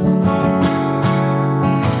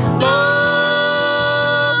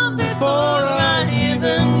long before I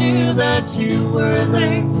even knew that you were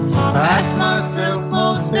there. I ask myself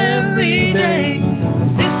most every day,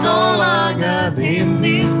 is this all I got in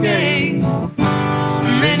this game?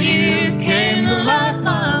 And then you came to light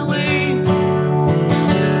my way.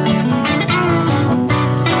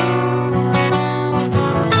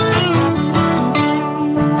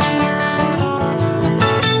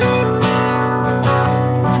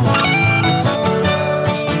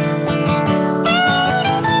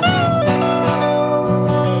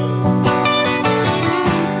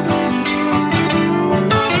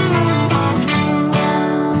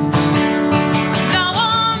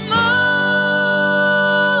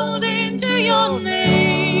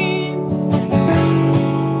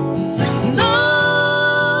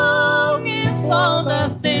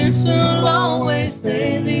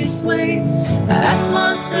 stay this way? I ask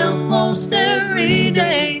myself most every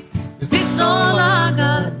day, is this all I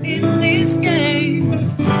got in this game?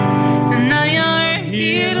 And now you're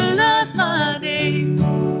here to light my day.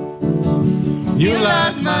 You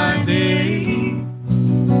light my day.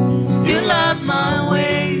 You light my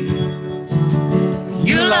way.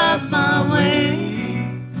 You light my way.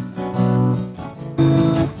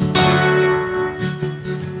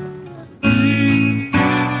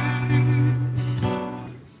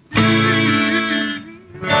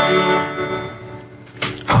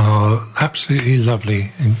 Absolutely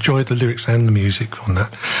lovely. Enjoyed the lyrics and the music on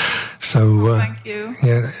that. So thank you.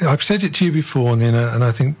 Yeah, I've said it to you before, Nina, and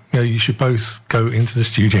I think you should both go into the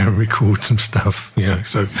studio and record some stuff.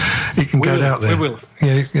 So it can get out there. We will.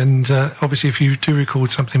 Yeah, and obviously, if you do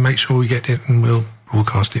record something, make sure we get it and we'll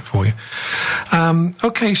broadcast it for you.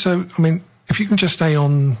 Okay, so I mean, if you can just stay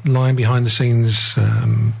online behind the scenes,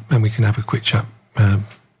 and we can have a quick chat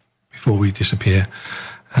before we disappear.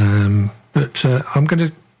 But I'm going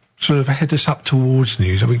to sort of head us up towards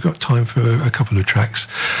news, and we've got time for a couple of tracks,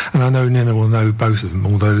 and I know Nina will know both of them,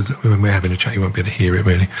 although when we're having a chat you won't be able to hear it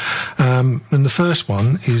really. And the first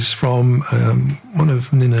one is from one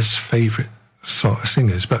of Nina's favourite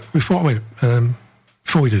singers, but before we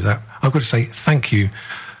do that, I've got to say thank you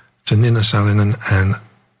to Nina Salonen and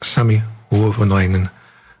Sami Orvonainen,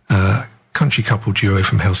 country couple duo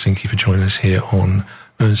from Helsinki, for joining us here on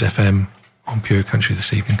Burns FM on Pure Country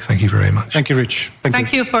this evening. Thank you very much. Thank you, Rich.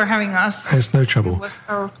 Thank you for having us. It's no trouble. It was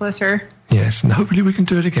our pleasure. Yes, and hopefully we can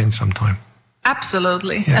do it again sometime.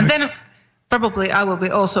 Absolutely. Yeah. And then probably I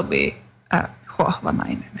will also be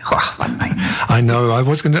Huohvanainen. I know. I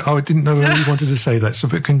didn't know whether you wanted to say that. So,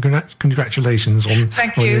 but congratulations on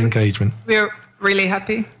your engagement. We're really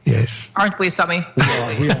happy. Yes. Aren't we, Sami?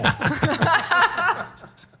 We are.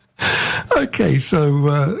 Okay,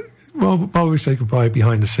 so while we say goodbye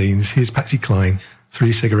behind the scenes, here's Patsy Cline,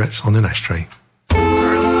 3 cigarettes on an ashtray.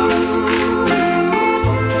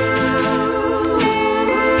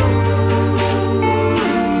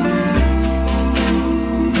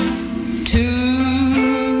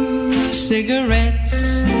 2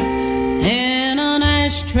 cigarettes in an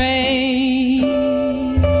ashtray.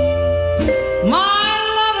 My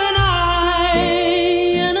love and I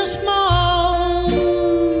in a small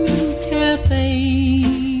cafe.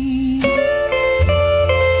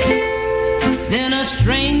 Then a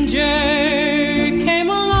stranger came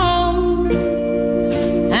along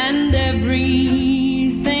and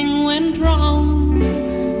everything went wrong.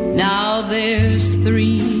 Now there's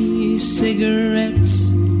 3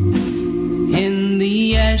 cigarettes in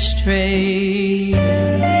the ashtray.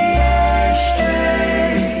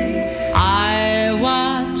 I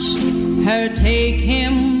watched her take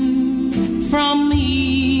him from me.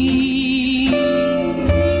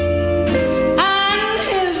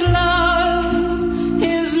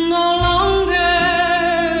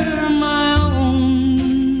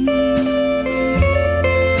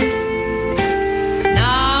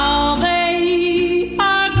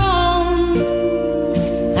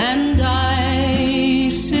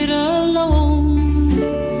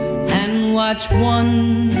 Watch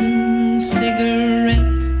 1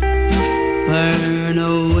 cigarette burn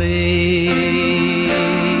away.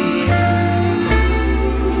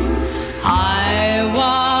 I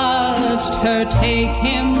watched her take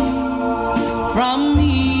him from me.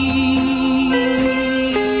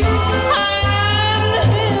 And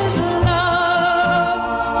his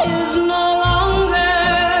love is no longer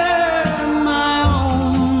my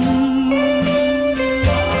own.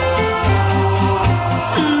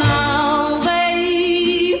 Now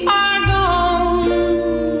they are gone,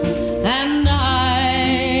 and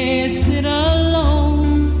I sit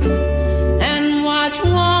alone and watch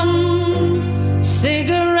 1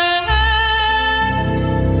 cigarette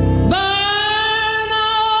burn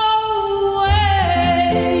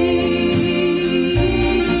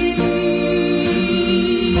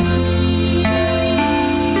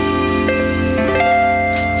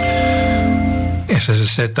Yes, as I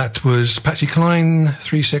said, that was Patsy Cline,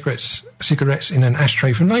 3 cigarettes in an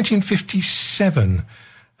ashtray from 1957,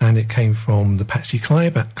 and it came from the Patsy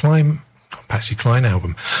Cline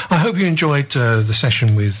album. I hope you enjoyed the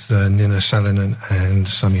session with Nina Salonen and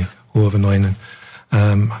Sami Orvonainen.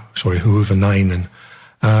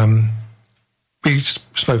 We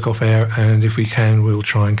spoke off air, and if we can, we'll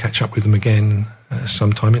try and catch up with them again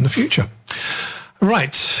sometime in the future.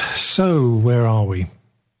 Right, so where are we?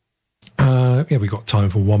 We got time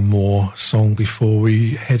for one more song before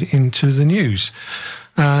we head into the news.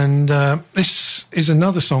 And this is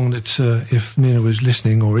another song that if Nina was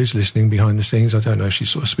listening or is listening behind the scenes, I don't know if she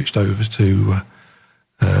sort of switched over to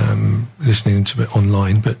listening to it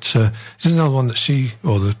online. But there's another one that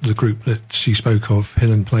the group that she spoke of,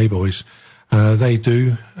 Hill and Playboys, they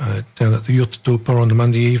do down at the Jutadorpa on the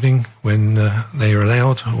Monday evening when they are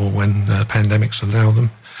allowed, or when pandemics allow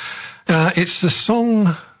them. It's a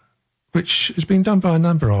song which has been done by a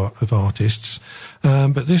number of artists,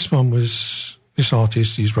 but this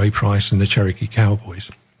artist is Ray Price and the Cherokee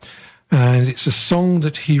Cowboys. And it's a song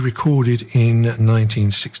that he recorded in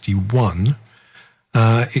 1961.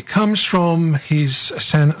 It comes from his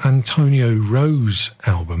San Antonio Rose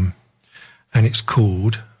album, and it's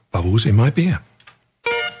called Bubbles in My Beer.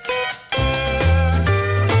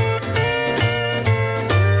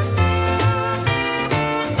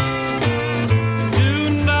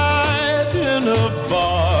 Tonight in a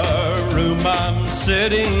bar room I'm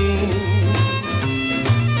sitting,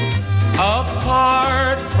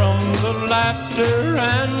 apart from the laughter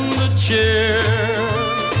and the cheer.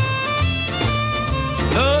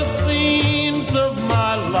 The scenes of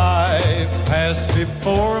my life pass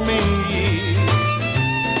before me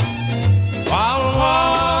while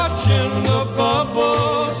watching the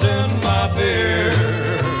bubbles in my beer.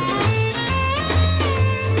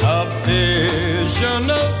 A vision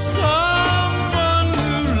of someone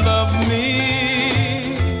who loved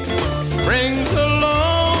me brings a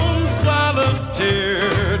lone silent tear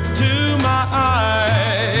to my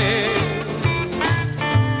eye.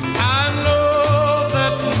 I know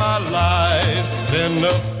that my life's been a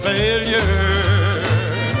failure,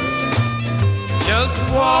 just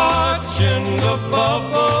watching the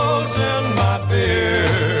bubbles in my beer.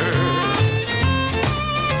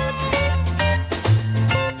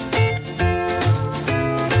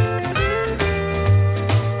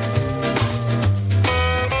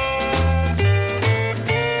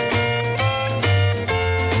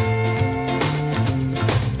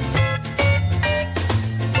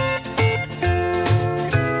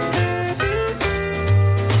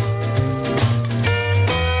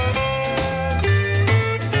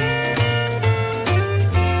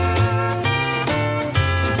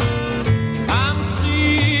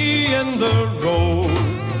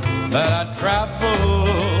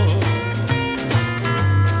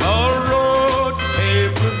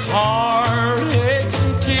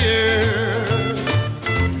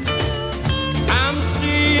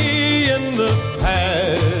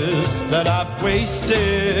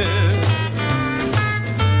 Wasted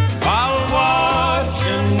while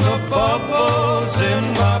watching the bubbles in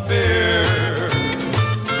my beer.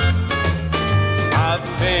 I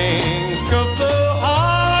think of the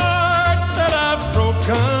heart that I've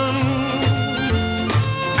broken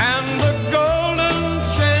and the golden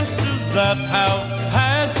chances that have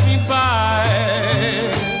passed me by.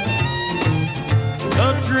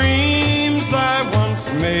 The dreams I once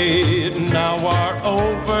made now are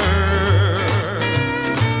over,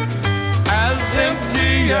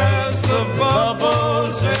 empty as the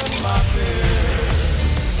bubbles in my beer.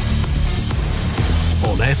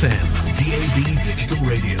 On FM, DAB digital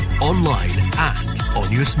radio, online and on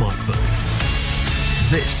your smartphone.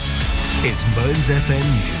 This is Mearns FM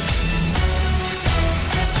News.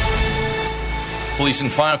 Police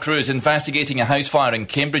and fire crews investigating a house fire in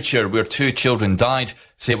Cambridgeshire where 2 children died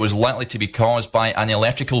say it was likely to be caused by an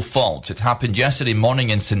electrical fault. It happened yesterday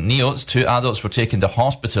morning in St Neots. 2 adults were taken to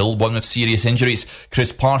hospital, one with serious injuries.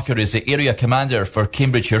 Chris Parker is the area commander for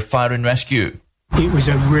Cambridgeshire Fire and Rescue. It was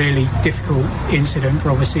a really difficult incident for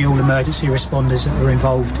obviously all emergency responders that were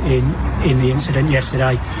involved in the incident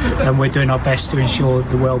yesterday, and we're doing our best to ensure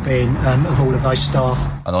the well-being of all of those staff.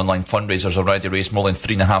 An online fundraiser's already raised more than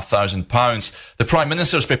 £3,500. The Prime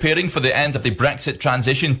Minister is preparing for the end of the Brexit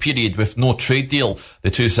transition period with no trade deal.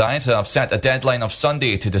 The 2 sides have set a deadline of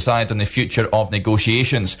Sunday to decide on the future of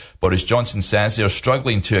negotiations. Boris Johnson says they're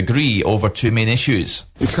struggling to agree over 2 main issues.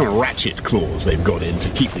 This kind of ratchet clause they've got in to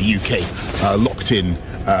keep the UK locked in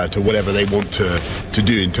to whatever they want to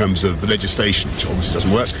do in terms of legislation, which obviously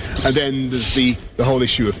doesn't work. And then there's the whole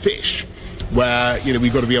issue of fish, where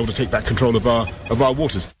we've got to be able to take back control of our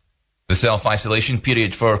waters. The self-isolation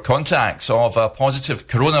period for contacts of a positive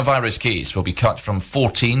coronavirus case will be cut from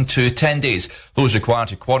 14 to 10 days. Those required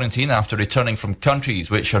to quarantine after returning from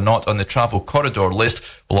countries which are not on the travel corridor list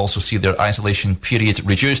will also see their isolation period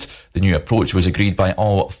reduced. The new approach was agreed by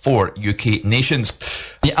all 4 UK nations.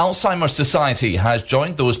 The Alzheimer's Society has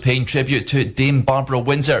joined those paying tribute to Dame Barbara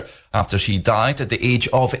Windsor after she died at the age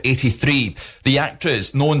of 83. The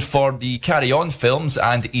actress, known for the Carry On films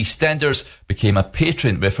and EastEnders, became a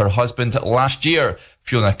patron with her husband last year.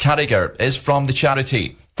 Fiona Carragher is from the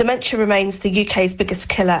charity. Dementia remains the UK's biggest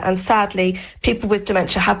killer, and sadly, people with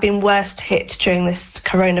dementia have been worst hit during this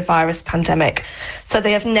coronavirus pandemic, so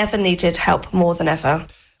they have never needed help more than ever.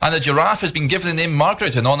 And the giraffe has been given the name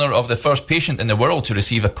Margaret in honour of the first patient in the world to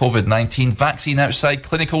receive a COVID-19 vaccine outside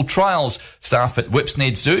clinical trials. Staff at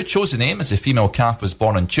Whipsnade Zoo chose the name as the female calf was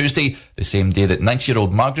born on Tuesday, the same day that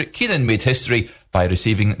 90-year-old Margaret Keenan made history by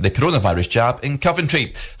receiving the coronavirus jab in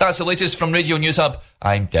Coventry. That's the latest from Radio News Hub.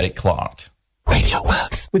 I'm Derek Clark. Radio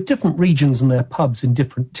Works. With different regions and their pubs in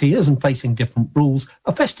different tiers and facing different rules,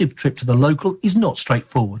 a festive trip to the local is not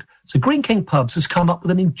straightforward. So Green King Pubs has come up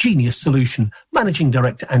with an ingenious solution. Managing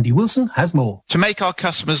Director Andy Wilson has more. To make our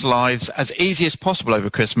customers' lives as easy as possible over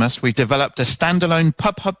Christmas, we've developed a standalone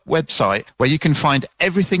Pub Hub website where you can find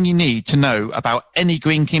everything you need to know about any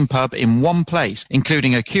Green King pub in one place,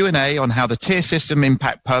 including a Q&A on how the tier system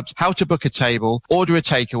impact pubs, how to book a table, order a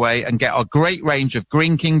takeaway, and get our great range of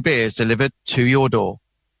Green King beers delivered to your door.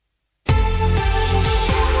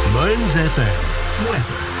 Mearns FM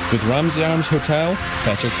weather. With Ramsey Arms Hotel,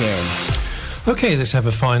 Fetcher Cairn. OK, let's have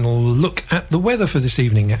a final look at the weather for this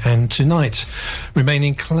evening and tonight.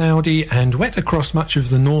 Remaining cloudy and wet across much of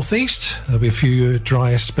the northeast. There'll be a few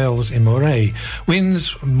drier spells in Moray.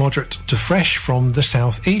 Winds moderate to fresh from the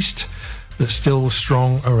southeast, but still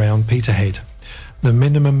strong around Peterhead. The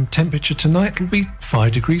minimum temperature tonight will be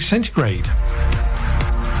 5 degrees centigrade.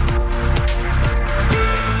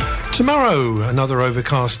 Tomorrow, another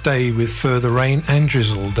overcast day with further rain and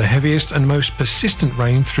drizzle, the heaviest and most persistent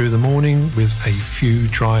rain through the morning with a few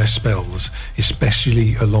drier spells,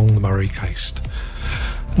 especially along the Murray coast.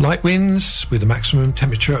 Light winds with a maximum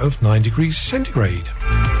temperature of 9 degrees centigrade.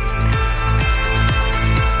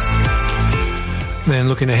 Then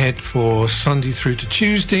looking ahead for Sunday through to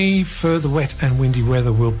Tuesday, further wet and windy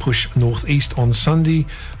weather will push northeast on Sunday,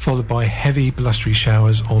 followed by heavy blustery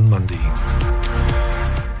showers on Monday.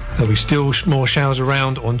 There'll be still more showers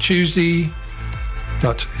around on Tuesday,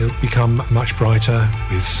 but it'll become much brighter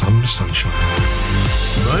with some sunshine.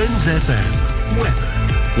 Mearns FM weather.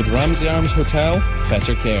 With Ramsey Arms Hotel,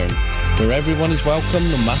 Fetcher Cairn, where everyone is welcome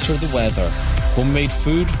no matter the weather. Homemade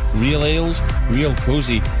food, real ales, real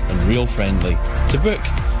cosy and real friendly. To book,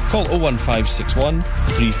 call 01561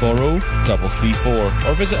 340 334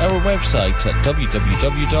 or visit our website at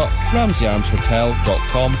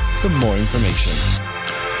www.ramseyarmshotel.com for more information.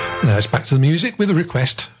 Now it's back to the music with a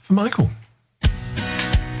request for Michael.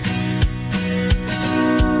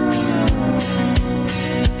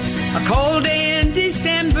 A cold day in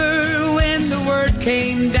December when the word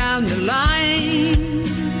came down the line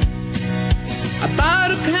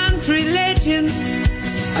about a country legend,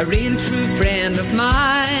 a real true friend of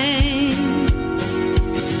mine.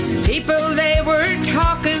 People, they were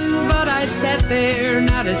talking, but I sat there,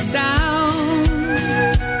 not a sound.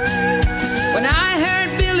 When I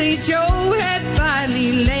heard Billy Joe had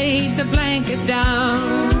finally laid the blanket down.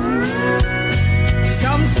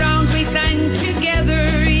 Some songs we sang together,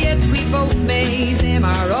 yet we both made them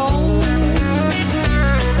our own.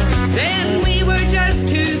 Then we were just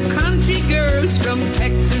two country girls from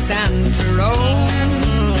Texas and Tyrone.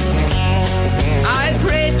 I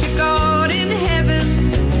prayed to God in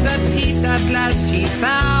heaven that peace at last she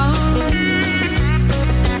found.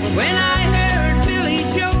 When I heard Billy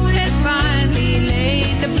Joe had finally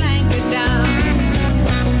laid the blanket down.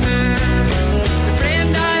 The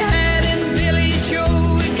friend I had in Billy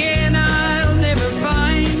Joe again I'll never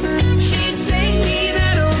find. She sang me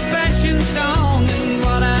that old-fashioned song and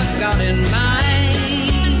what I've got in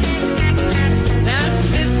mind. That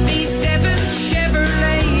 57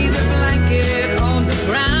 Chevrolet, the blanket on the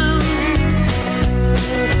ground.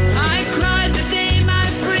 I cried the day my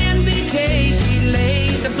friend betrayed, she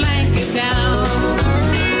laid the blanket down.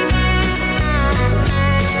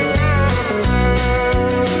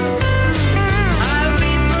 I'll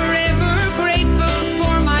be forever grateful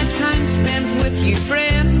for my time spent with you,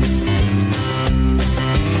 friend.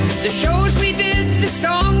 The shows we did, the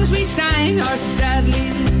songs we sang are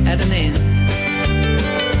sadly at an end.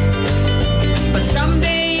 But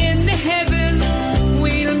someday in the heavens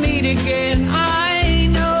we'll meet again, I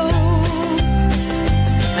know.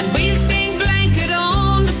 And we'll sing blanket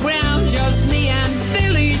on the ground, just me and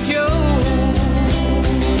Billy Joe.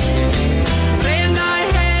 Friend I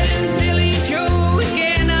had in Billy Joe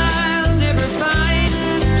again I'll never find.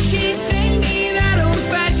 She sang me that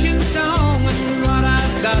old-fashioned song and what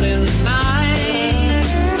I've got in mind.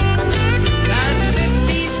 That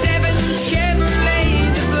 57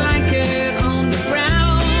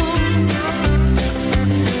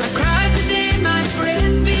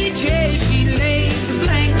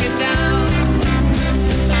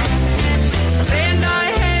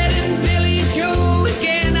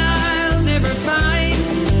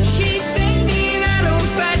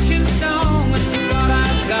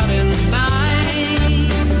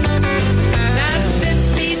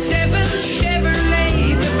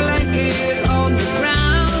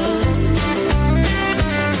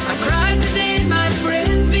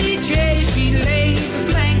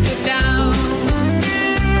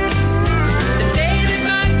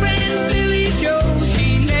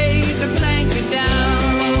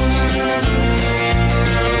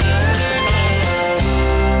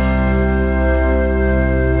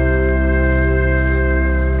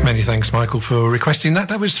 Many thanks, Michael, for requesting that.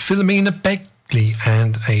 That was Philomena Begley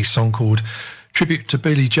and a song called Tribute to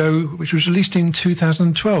Billy Joe, which was released in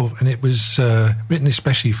 2012, and it was written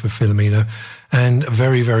especially for Philomena, and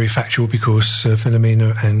very, very factual because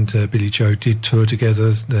Philomena and Billy Joe did tour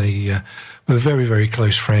together. They were very, very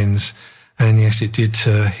close friends, and yes, it did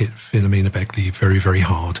hit Philomena Begley very, very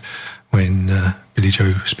hard when Billy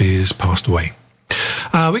Joe Spears passed away.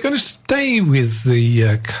 We're going to stay with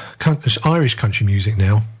the Irish country music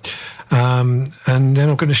now. And then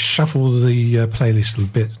I'm going to shuffle the playlist a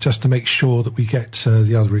little bit just to make sure that we get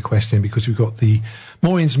the other requests in, because we've got the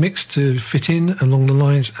Maureen's mix to fit in along the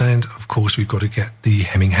lines, and of course we've got to get the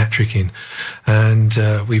Hemming hat-trick in. And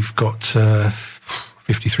we've got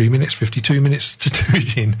 52 minutes to do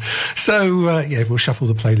it in. So, yeah, we'll shuffle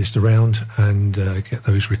the playlist around and get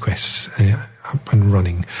those requests up and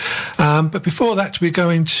running. But before that, we're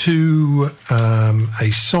going to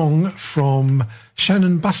a song from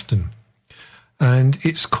Shannon Buston. And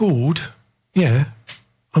it's called, yeah,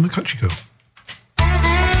 I'm a Country Girl.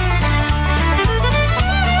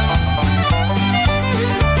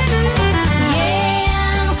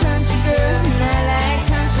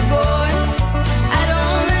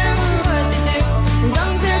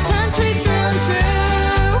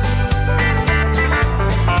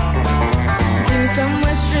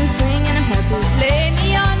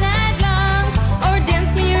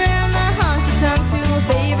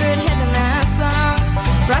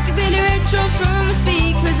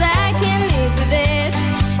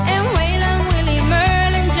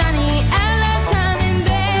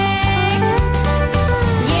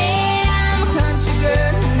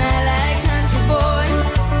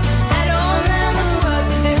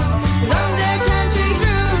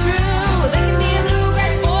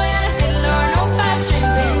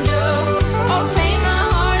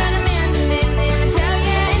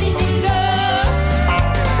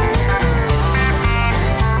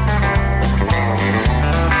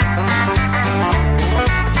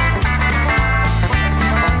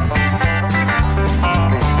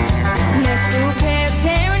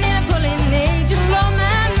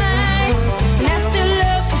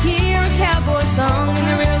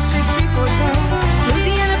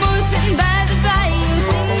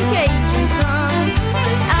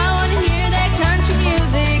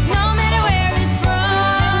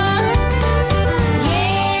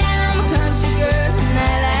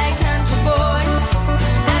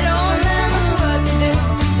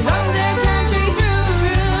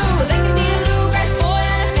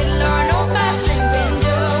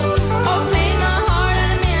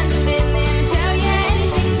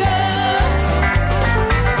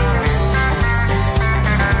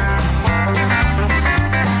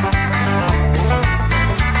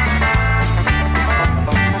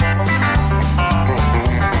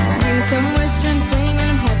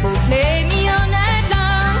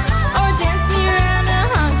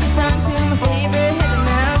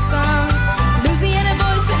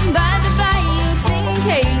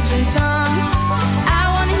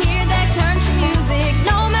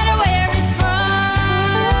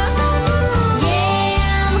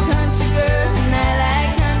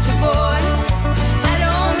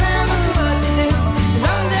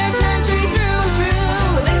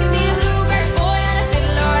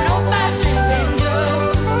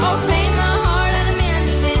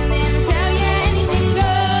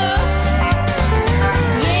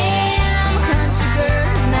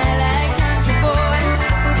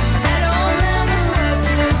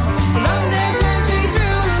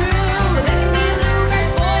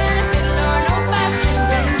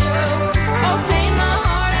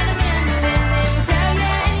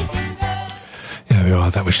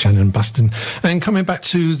 Shannon Buston. And coming back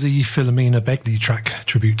to the Philomena Begley track,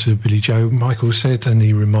 tribute to Billy Joe, Michael said, and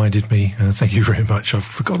he reminded me, thank you very much, I've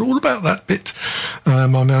forgot all about that bit.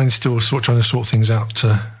 My mind's still trying to sort things out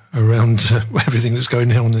around everything that's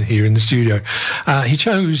going on here in the studio. He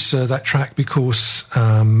chose that track because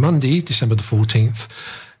Monday, December the 14th,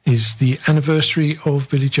 is the anniversary of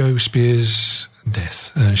Billy Joe Spears' death.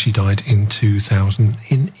 She died in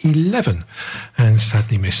 2011 and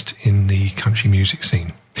sadly missed in the country music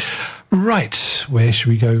scene. Right, where should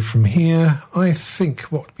we go from here? I think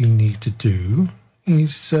what we need to do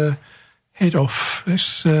is head off.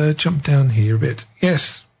 Let's jump down here a bit.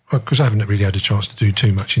 Yes, because I haven't really had a chance to do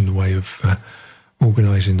too much in the way of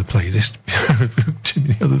organising the playlist. Too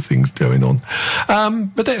many other things going on.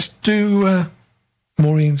 But let's do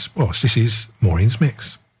Maureen's, well, this is Maureen's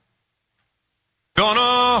mix.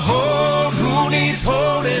 Gonna hold who needs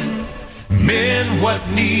holding, mend what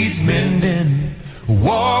needs mending,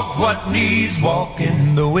 walk what needs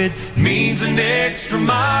walking, though it means an extra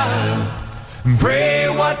mile. Pray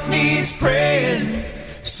what needs praying,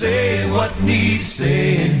 say what needs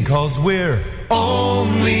saying, 'cause we're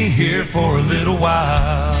only here for a little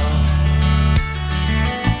while.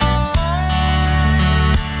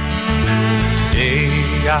 Today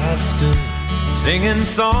I stood singing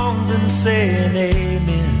songs and saying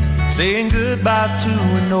amen, saying goodbye to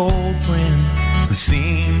an old friend who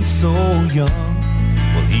seemed so young.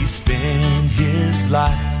 Well, he spent his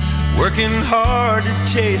life working hard to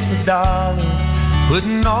chase a dollar,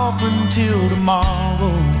 putting off until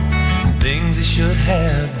tomorrow things he should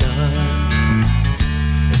have done.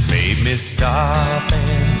 It made me stop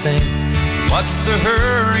and think, what's the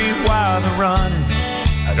hurry while they're running?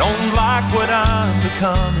 I don't like what I'm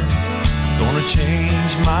becoming. Gonna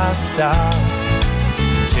change my style,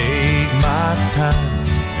 take my time,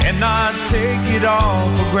 and not take it all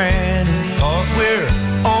for granted, 'cause we're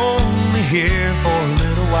only here for a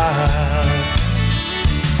little while.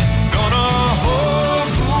 Gonna hold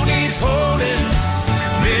who needs holding,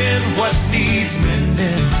 mend what needs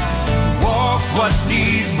mending, walk what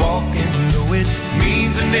needs walking, though it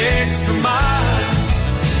means an extra mile.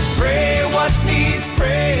 Pray what needs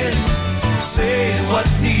praying, say what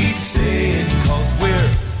needs saying, 'cause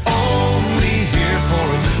we're only here for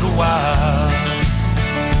a little while.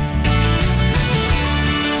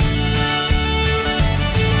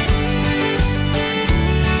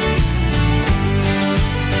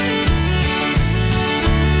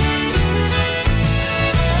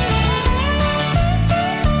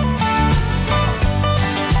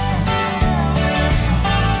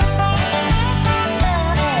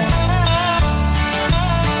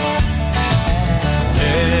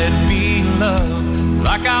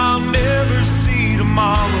 Like I'll never see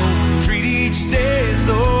tomorrow, treat each day as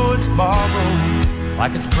though it's borrowed,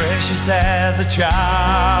 like it's precious as a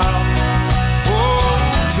child. Oh,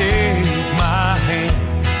 take my hand,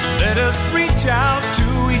 let us reach out to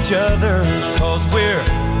each other, 'cause we're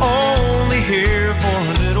only here for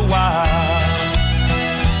a little while.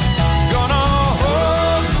 Gonna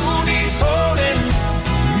hold who needs holding,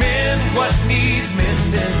 mend what needs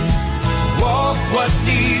mending, walk what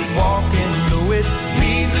needs walking, though it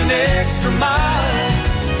means an extra mile.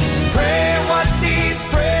 Pray what needs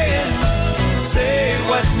praying, say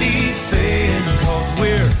what needs saying, 'cause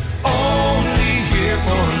we're only here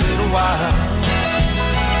for a little while.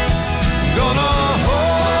 Gonna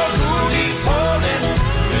hold who needs holding,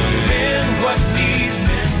 mend what needs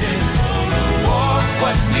mending, walk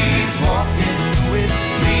what needs walking, though it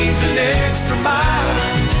means an extra mile.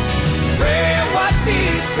 Pray what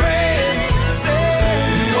needs praying,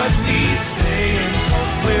 what needs saying,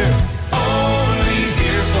 'cause we're only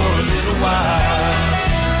here for a little while.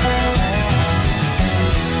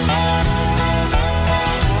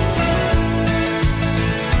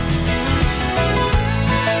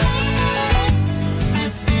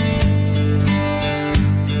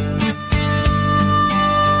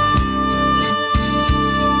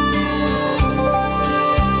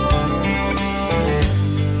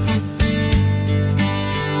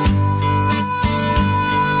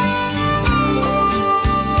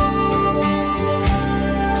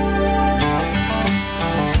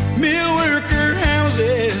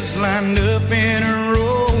 Lined up in a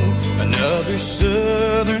row, another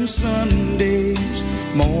southern Sunday's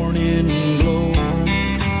morning glow.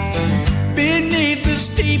 Beneath the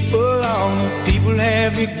steeple, all the people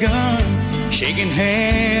have begun shaking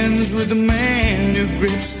hands with the man who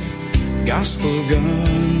grips the gospel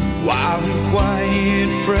gun. While in quiet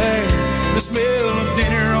prayer, the smell of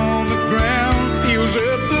dinner on the ground fills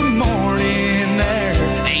up the morning air.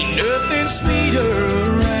 Ain't nothing sweeter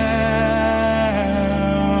around.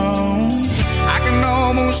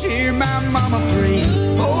 Almost hear my mama pray,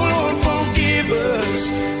 oh Lord forgive us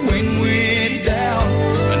when we're down.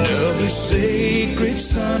 Another sacred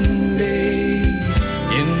Sunday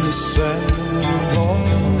in the South.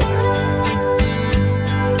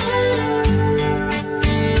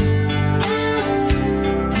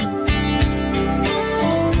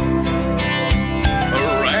 A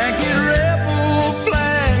ragged rebel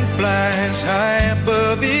flag flies high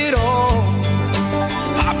above it all,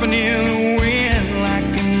 hopping in the wind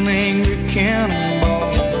like an angry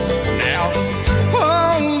cannonball. Now the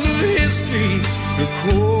halls of history are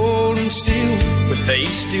cold and still, but they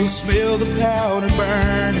still smell the powder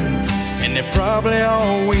burning, and they probably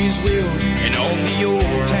always will. And on the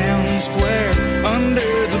old town square,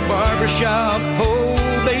 under the barbershop pole,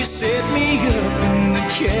 they set me up in the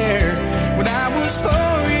chair when I was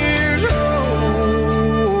 4 years old.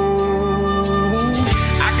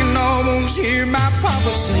 I can almost hear my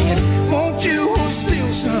papa saying, won't you hold still,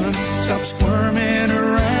 son, stop squirming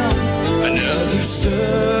around. Another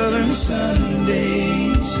southern Sunday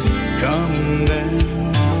come down.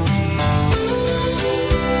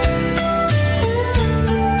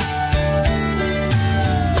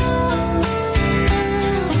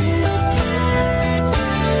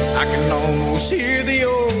 I can almost hear the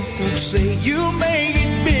old folks say, you'll make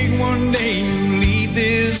it big one day, you leave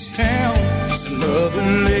this town. It's another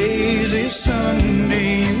lazy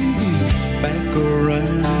Sunday, you'll be back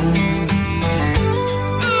around.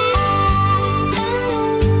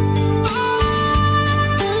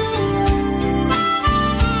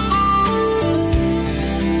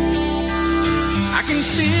 I can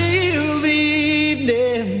feel the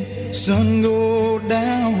evening sun go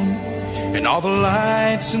down, and all the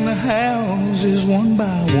lights in the houses one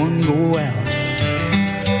by one go out.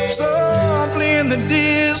 Softly in the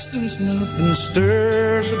distance, nothing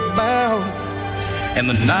stirs about, and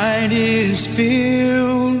the night is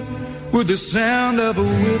filled with the sound of a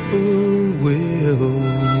whippoorwill.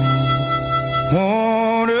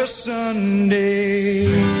 On a Sunday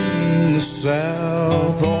in the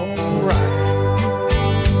South, alright.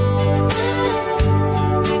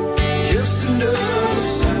 Just another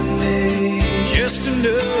Sunday, just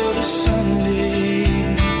another Sunday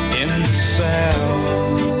in the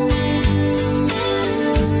South.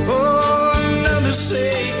 Oh, another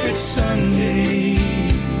sacred Sunday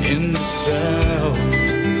in the South.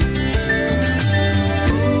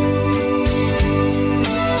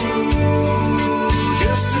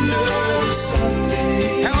 Just another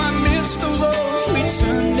Sunday. How I miss those old sweet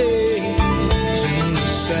Sundays in the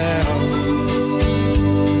South.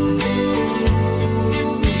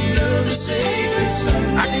 Another sacred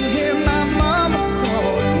Sunday. I can hear my mama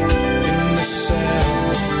calling in the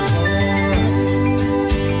South.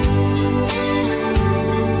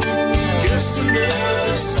 Just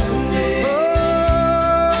another Sunday.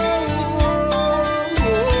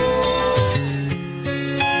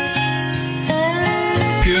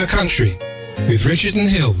 Pure Country with Richard and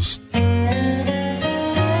Hils.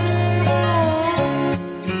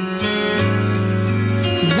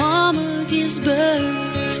 Mama gives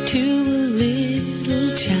birth to a little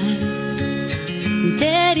child.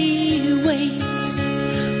 Daddy waits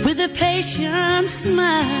with a patient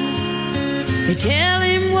smile. They tell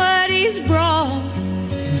him what he's brought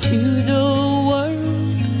into the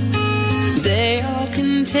world. They all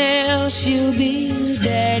can tell she'll be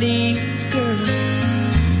daddy's girl.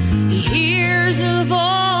 He hears a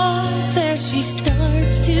voice as she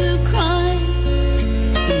starts to cry.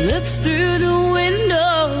 He looks through the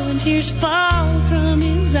window and tears fall from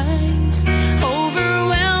his eyes,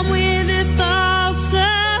 overwhelmed with the thoughts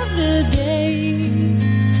of the day.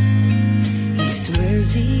 He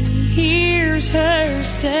swears he hears her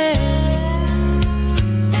say,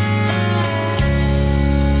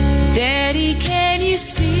 Daddy, can you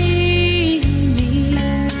see me?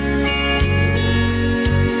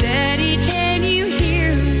 Daddy, can you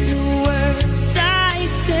hear the words I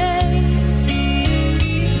say?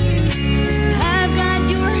 I've got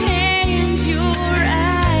your hands, your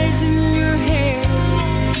eyes, and your hair,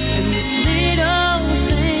 and this little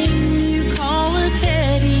thing you call a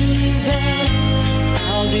teddy bear.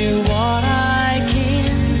 I'll do what I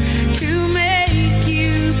can to make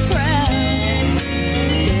you proud.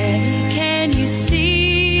 Daddy, can you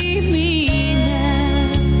see me now?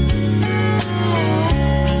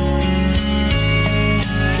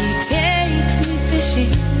 He takes me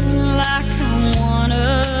fishing like I'm one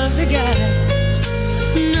of the guys.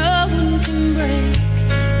 No one can break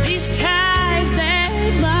these ties that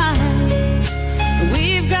bind.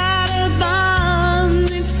 We've got a bond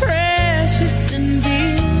that's precious and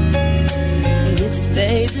dear, and it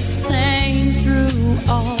stayed the same through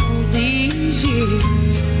all these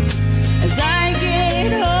years. As I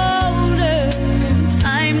get older and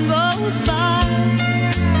time goes by,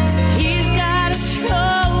 he's got a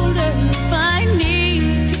shoulder if I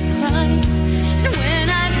need to cry. And when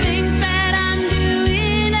I think that I'm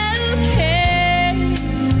doing okay,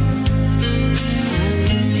 I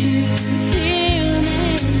look to him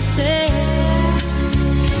and say,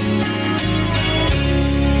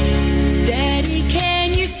 Daddy,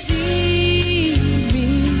 can you see me?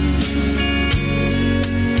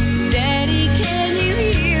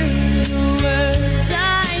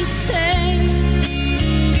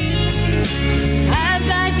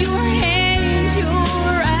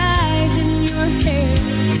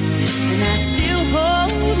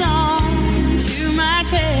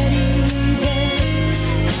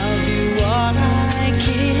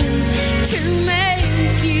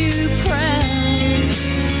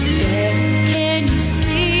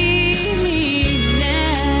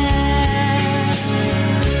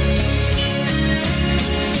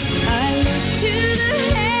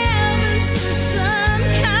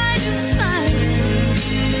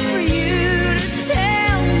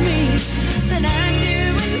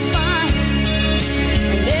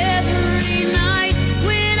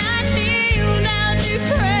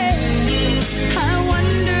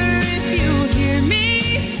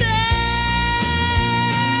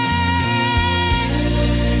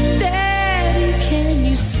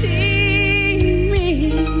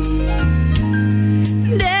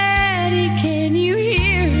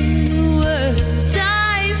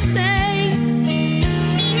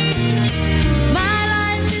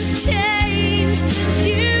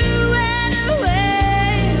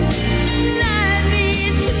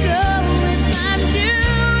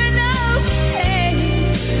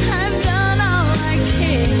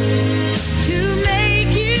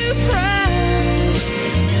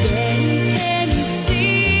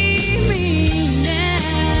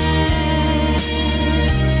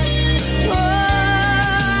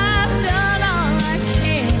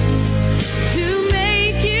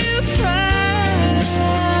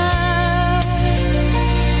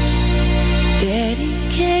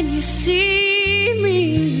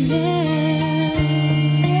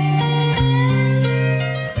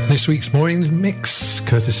 this week's Maureen's Mix,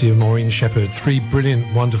 courtesy of Maureen Shepherd. 3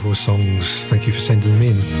 brilliant, wonderful songs. Thank you for sending them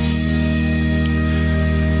in.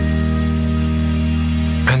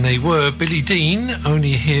 And they were Billy Dean,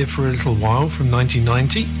 Only Here for a Little While, from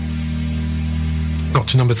 1990. Got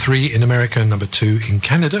to number 3 in America and number 2 in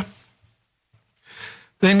Canada.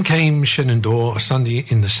 Then came Shenandoah, A Sunday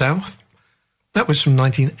in the South. That was from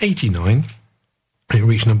 1989. It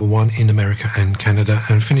reached number 1 in America and Canada.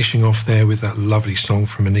 And finishing off there with that lovely song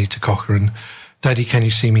from Anita Cochran, Daddy Can You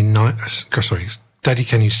See Me? Daddy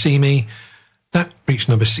Can You See Me? That reached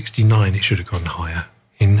number 69. It should have gone higher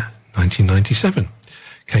in 1997.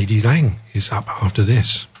 K.D. Lang is up after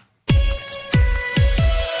this.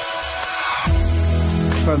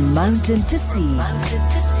 From mountain to sea,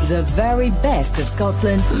 the very best of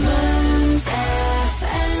Scotland.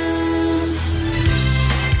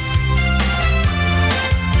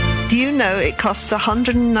 Do you know it costs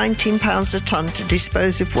 £119 a tonne to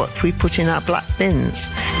dispose of what we put in our black bins?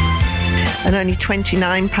 And only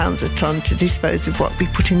 £29 a tonne to dispose of what we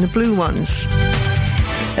put in the blue ones.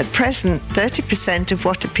 At present, 30% of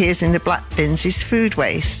what appears in the black bins is food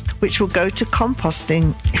waste, which will go to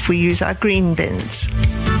composting if we use our green bins.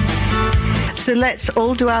 So let's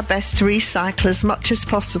all do our best to recycle as much as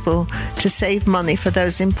possible to save money for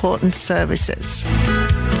those important services.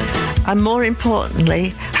 And more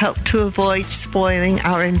importantly, help to avoid spoiling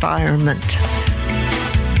our environment.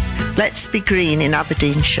 Let's be green in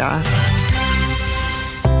Aberdeenshire.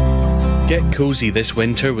 Get cosy this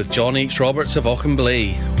winter with John H. Roberts of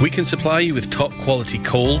Auchinblay. We can supply you with top quality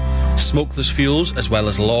coal, smokeless fuels, as well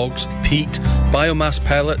as logs, peat, biomass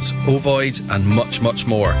pellets, ovoids, and much, much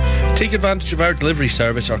more. Take advantage of our delivery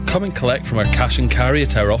service or come and collect from our cash and carry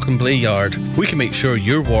at our Auchinblay yard. We can make sure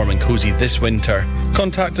you're warm and cosy this winter.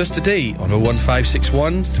 Contact us today on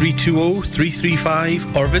 01561 320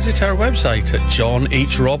 335 or visit our website at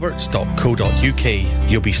johnhroberts.co.uk.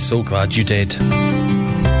 You'll be so glad you did.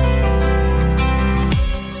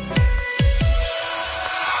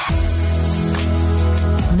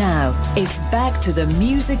 Now, it's back to the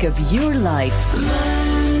music of your life.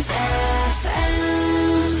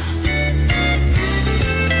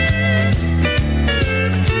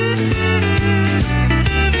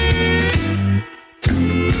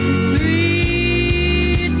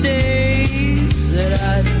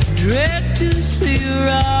 Dread to see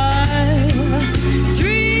arrive.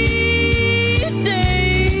 3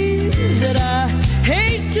 days that I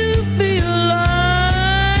hate to be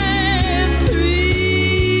alive.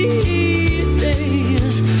 3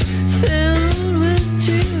 days filled with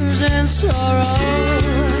tears and sorrow.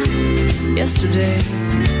 Yesterday,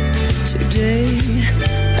 today,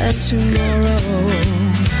 and tomorrow.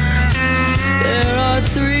 There are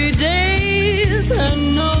 3 days I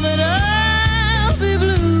know that I'll be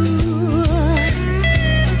blue.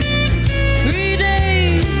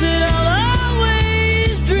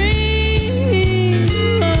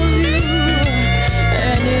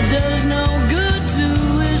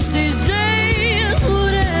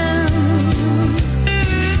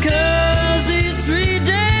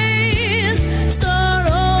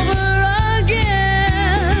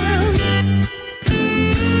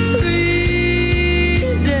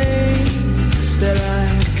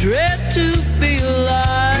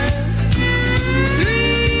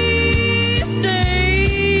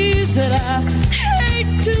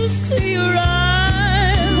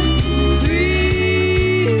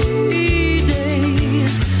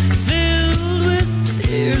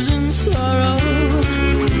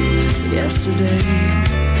 Yesterday,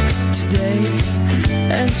 today,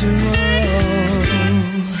 and tomorrow.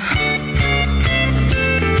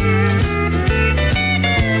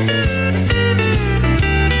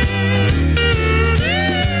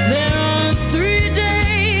 There are 3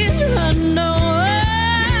 days I know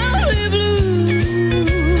I'll be blue.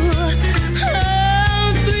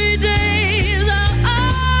 Oh, 3 days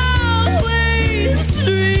I'll always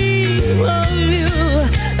dream of you,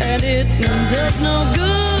 and it does no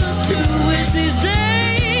good to wish these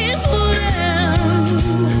days would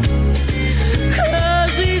end,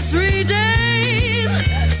 'cause these 3 days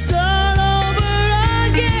start over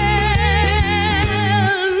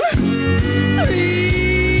again.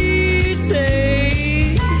 3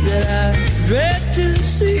 days that I dread to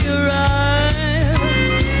see arrive.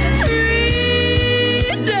 3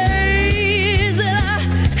 days that I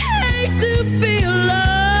hate to be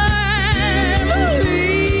alive.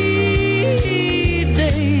 3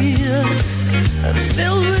 days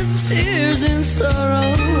filled with tears and sorrow.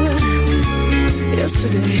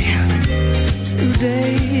 Yesterday,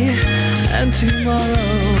 today, and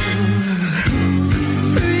tomorrow.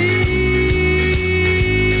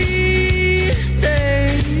 3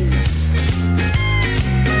 days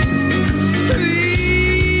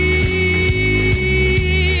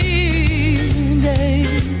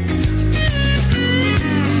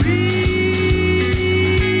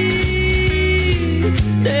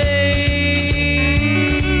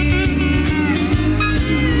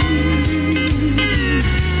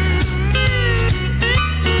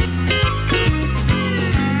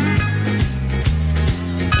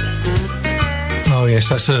Yes,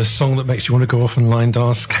 that's a song that makes you want to go off and line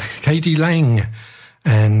dance. K.D. Lang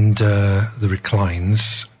and The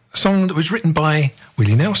Reclines. A song that was written by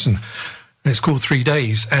Willie Nelson. It's called 3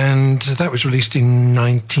 Days, and that was released in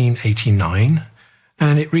 1989,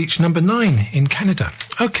 and it reached number 9 in Canada.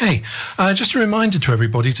 Okay, just a reminder to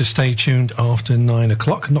everybody to stay tuned after 9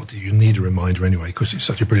 o'clock. Not that you need a reminder anyway, because it's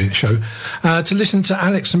such a brilliant show. To listen to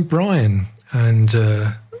Alex and Brian and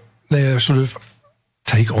their sort of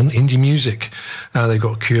take on indie music. They've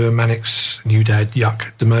got Cure, Mannix, New Dad,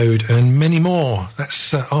 Yuck, Demode, and many more.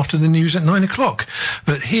 That's after the news at 9 o'clock.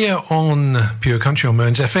 But here on Pure Country on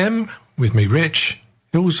Mearns FM, with me, Rich,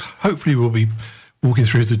 Hils, hopefully we'll be walking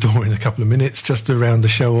through the door in a couple of minutes just to round the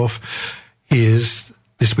show off. Here's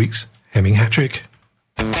this week's Hemming Hat Trick.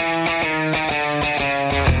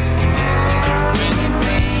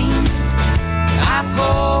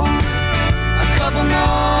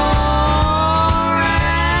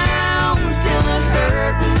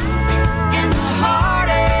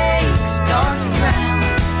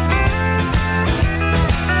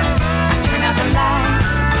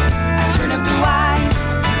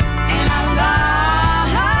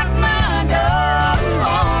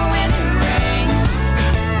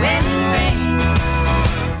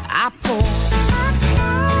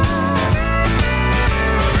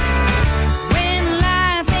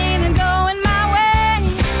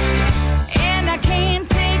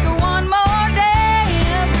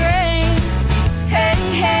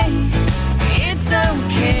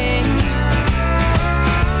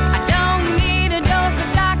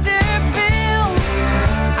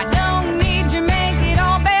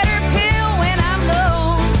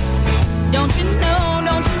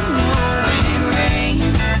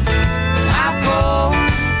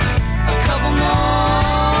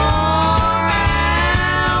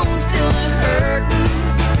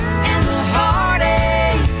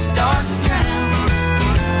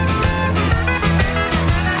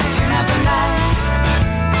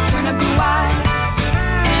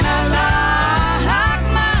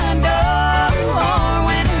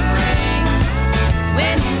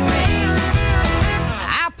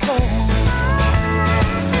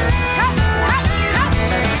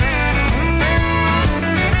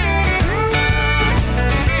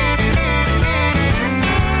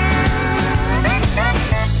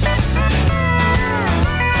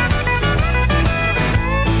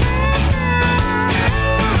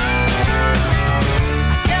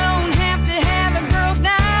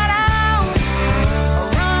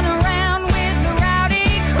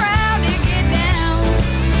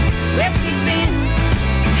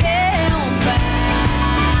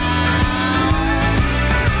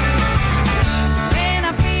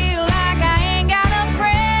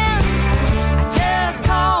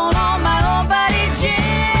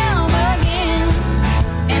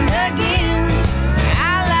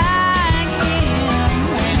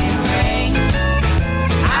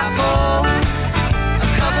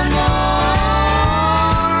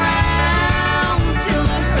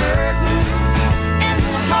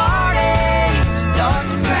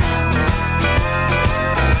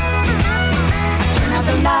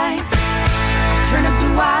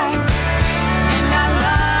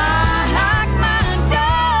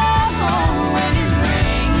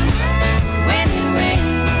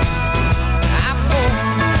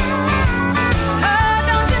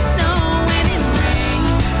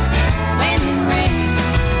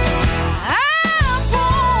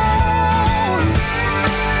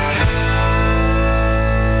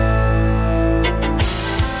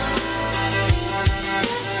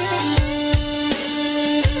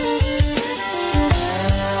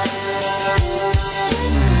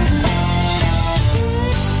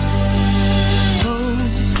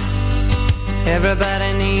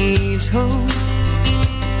 Everybody needs hope,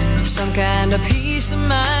 some kind of peace of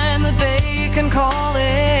mind that they can call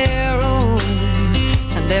their own.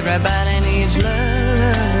 And everybody needs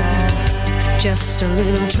love, just a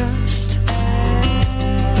little trust.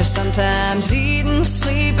 'Cause sometimes eating,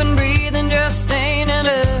 sleeping, breathing just ain't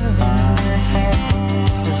enough.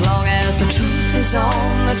 As long as the truth is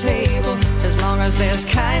on the table, as long as there's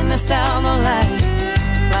kindness down the line,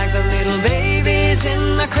 like the little babies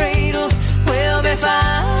in the cradle, we'll be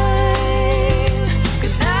fine.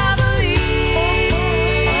 'Cause I believe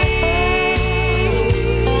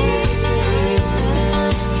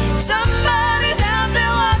somebody's out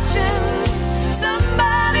there watching,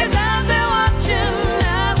 somebody's out there watching.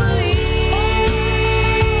 I believe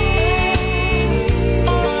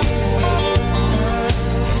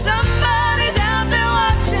somebody's out there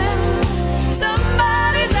watching,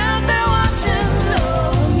 somebody's out there watching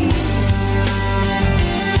over me.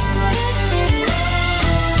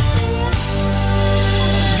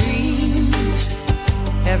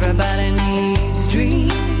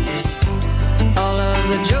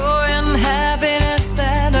 the joy and happiness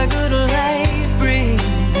that a good life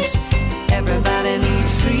brings. Everybody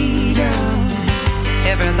needs freedom.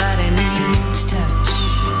 Everybody needs touch.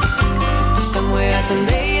 Somewhere to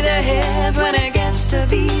lay their heads when it gets to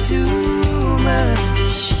be too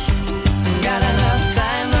much. Got enough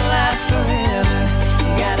time to last forever.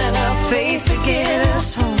 Got enough faith to get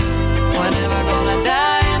us home. We're never gonna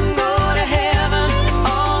die and go to heaven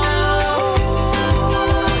all alone.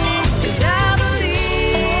 'Cause I believe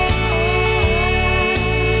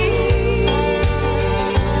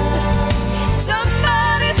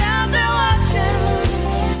somebody's out there watching.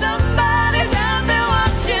 Somebody's out there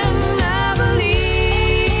watching. I believe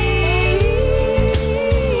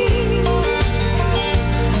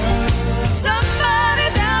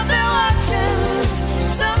somebody's out there watching.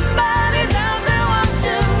 Somebody's out there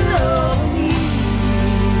watching over me.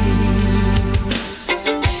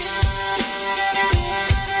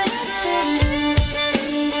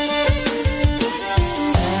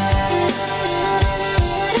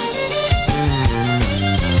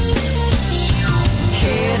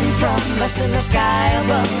 Hidden from us in the sky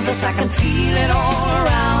above us, I can feel it all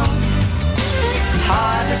around.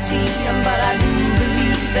 Hard to see them, but I do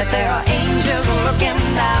believe that there are angels looking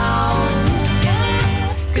down.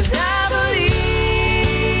 'Cause I believe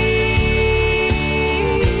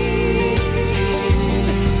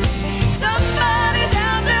somebody's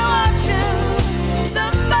out there watching.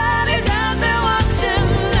 Somebody's out there watching.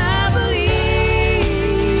 I believe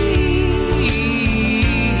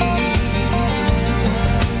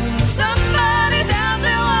somebody's out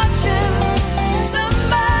there watching.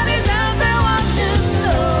 Somebody's out there watching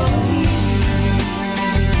over me.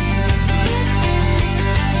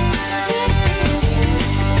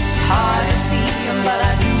 Hard to see them, but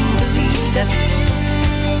I do believe that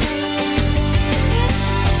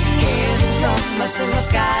hidden from us in the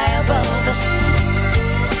sky above us,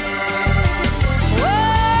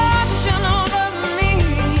 watching over me.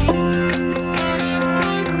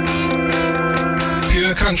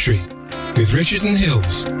 Pure Country with Richard and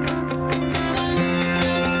Hils.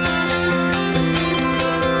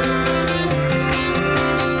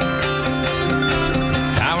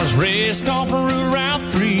 I was raised off of Route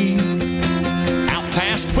 3, out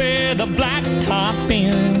past where the blacktop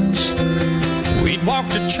ends. We'd walk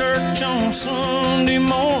to church on Sunday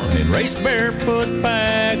morning, race barefoot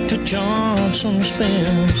back to Johnson's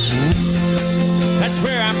fence. That's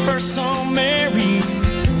where I first saw Mary,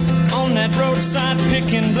 on that roadside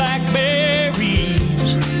picking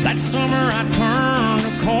blackberries. That summer I turned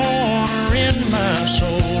a corner in my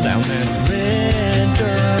soul down that red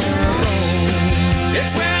dirt road.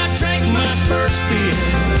 It's where I drank my first beer.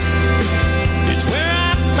 It's where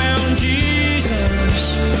I found Jesus.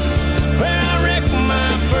 Where I wrecked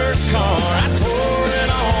my first car. I tore it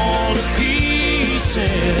all to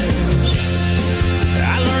pieces.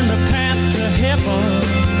 I learned the path to heaven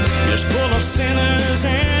is full of sinners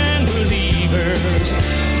and believers.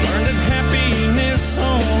 Learned that happiness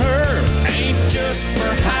on earth ain't just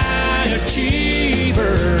for high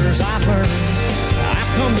achievers. I've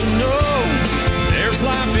come to know there's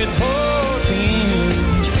life at both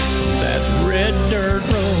ends, that red dirt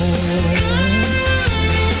road.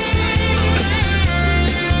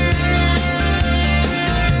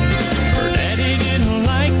 Her daddy didn't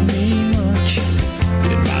like me much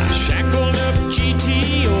in my shackled up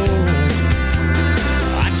GTO.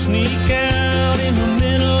 I'd sneak out in the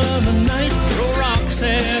middle of the night, throw rocks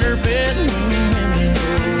at her bedroom window.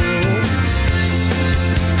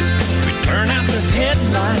 We'd turn out the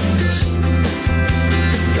headlights,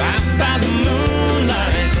 drive by the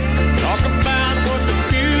moonlight, talk about what the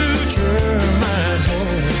future might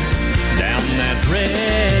hold down that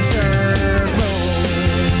red dirt road.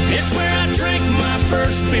 It's where I drank my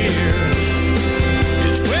first beer.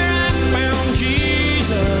 It's where I found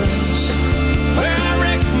Jesus. Where I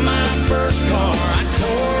wrecked my first car. I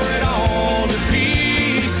tore it all to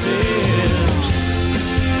pieces.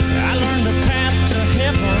 I learned the path to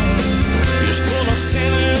heaven is full of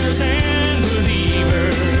sinners and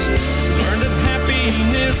believers. Learned that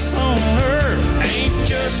happiness on earth ain't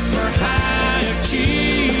just for high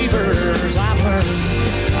achievers.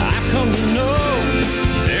 I've come to know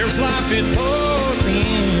there's life at both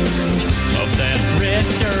ends of that red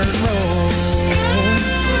dirt road.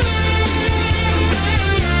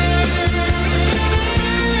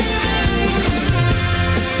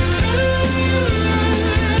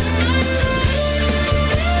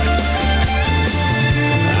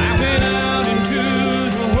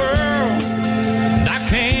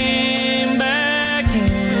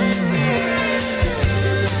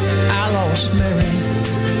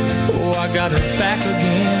 Got her back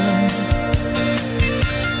again.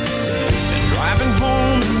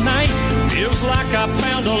 feels like I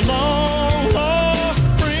found a long lost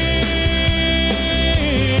friend.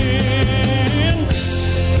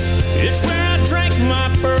 It's where I drank my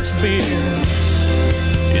first beer.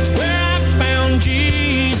 It's where I found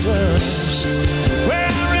Jesus. Where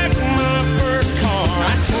I wrecked my first car.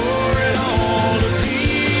 I tore it all to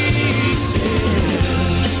pieces.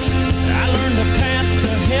 I learned the path to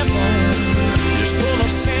heaven is full of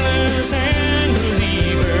sinners and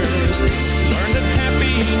believers. Learned that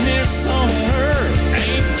happiness on earth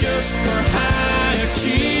ain't just for high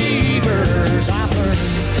achievers.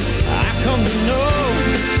 I've come to know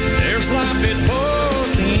there's life at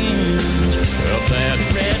both ends of that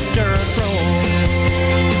red dirt road.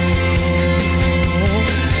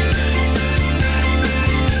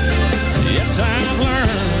 Yes, I've learned,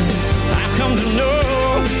 I've come to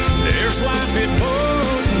know there's life at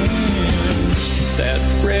both ends of that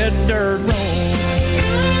red dirt road.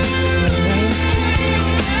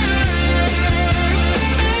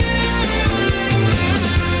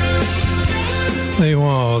 There you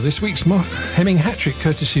are, this week's Hemming hat-trick,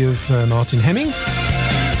 courtesy of Martin Hemming.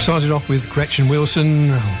 Started off with Gretchen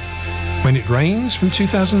Wilson, When It Rains, from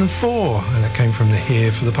 2004, and that came from the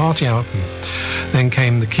Here for the Party album. Then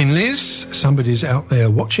came the Kinleys, Somebody's Out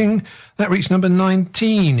There Watching. That reached number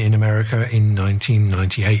 19 in America in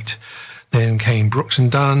 1998. Then came Brooks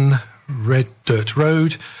and Dunn, Red Dirt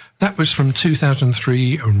Road. That was from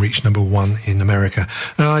 2003 and reached number 1 in America.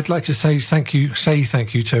 And I'd like to say thank you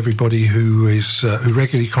to everybody who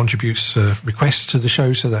regularly contributes requests to the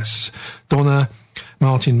show. So that's Donna,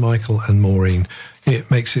 Martin, Michael and Maureen.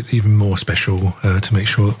 It makes it even more special to make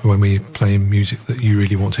sure that when we play music that you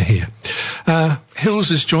really want to hear. Hils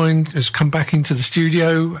has come back into the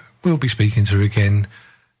studio. We'll be speaking to her again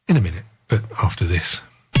in a minute, but after this.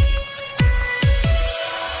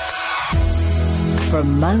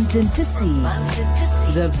 From mountain to sea,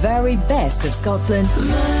 the very best of Scotland.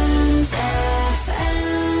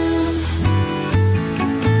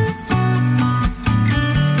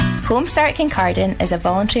 Home Start Kincardine is a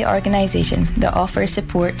voluntary organisation that offers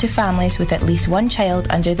support to families with at least one child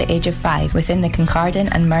under the age of 5 within the Kincardine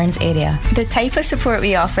and Mearns area. The type of support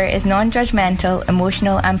we offer is non-judgmental,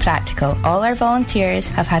 emotional and practical. All our volunteers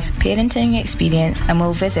have had parenting experience and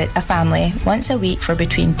will visit a family once a week for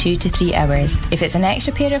between 2 to 3 hours. If it's an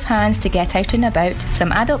extra pair of hands to get out and about,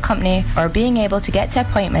 some adult company or being able to get to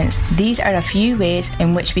appointments, these are a few ways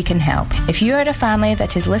in which we can help. If you are a family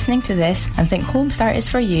that is listening to this and think Home Start is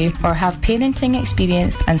for you, or have parenting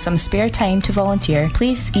experience and some spare time to volunteer,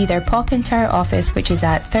 please either pop into our office, which is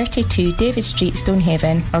at 32 David Street,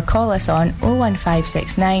 Stonehaven, or call us on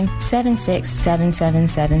 01569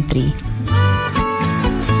 767773.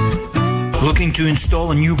 Looking to install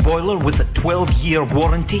a new boiler with a 12-year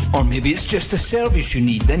warranty? Or maybe it's just a service you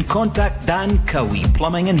need? Then contact Dan Cowie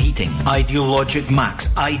Plumbing and Heating. Ideal Logic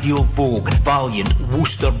Max, Ideal Vogue, Valiant,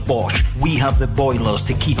 Worcester Bosch. We have the boilers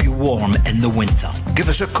to keep you warm in the winter. Give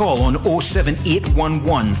us a call on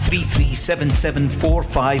 07811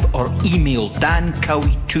 337745 or email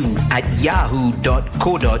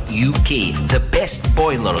dancowie2@yahoo.co.uk. The best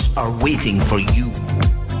boilers are waiting for you.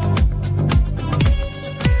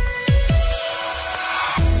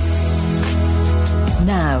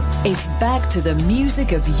 Now, it's back to the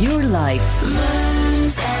music of your life.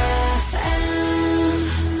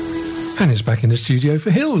 And it's back in the studio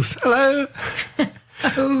for Hils. Hello.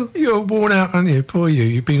 Oh. You're worn out, aren't you? Poor you.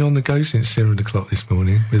 You've been on the go since 7 o'clock this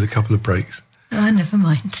morning with a couple of breaks. Oh, never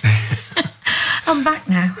mind. I'm back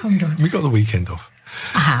now. I'm done. We got the weekend off.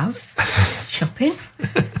 I have. Shopping.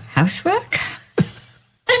 Housework.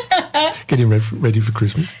 Getting ready for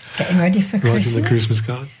Christmas. Getting ready for Christmas. Writing the Christmas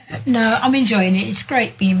card. No, I'm enjoying it. It's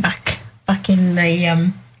great being back in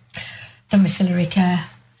the domiciliary care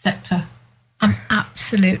sector. I'm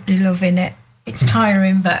absolutely loving it. It's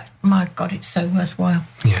tiring, but my God, it's so worthwhile.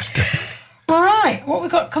 Yeah, definitely. All right, what we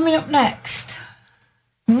got coming up next?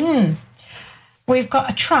 We've got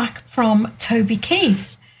a track from Toby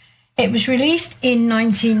Keith. It was released in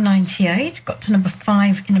 1998, got to number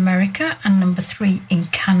 5 in America and number 3 in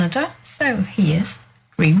Canada. So here's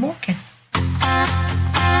Green Walking.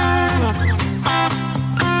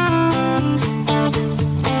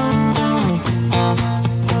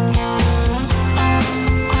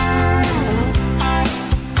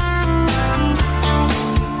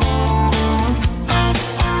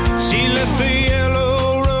 She left the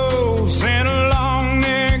yellow rose and a long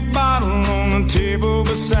neck bottle on the table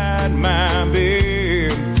beside my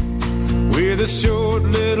bed, with a short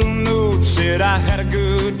little note said I had a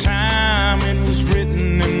good time. It was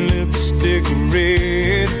written in lipstick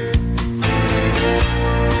red.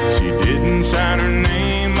 She didn't sign her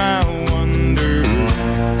name. I wonder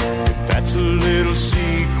if that's a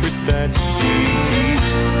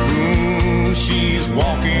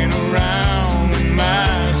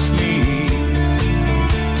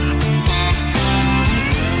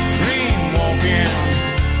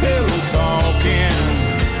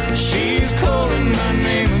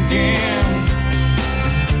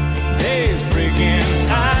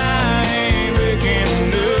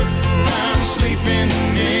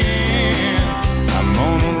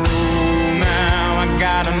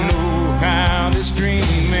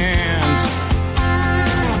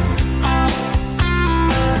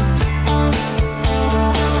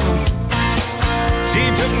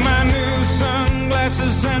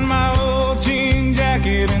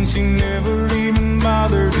it, and she never even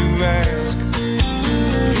bothered to ask.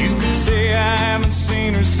 You could say I haven't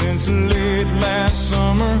seen her since late last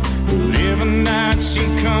summer, but every night she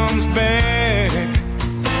comes back,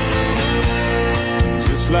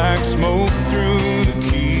 just like smoke through the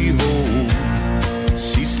keyhole.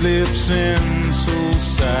 She slips in so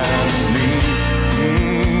silently.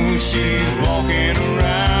 She's walking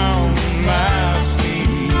around my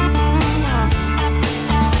sleep.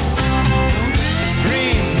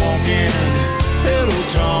 Dream walking, pillow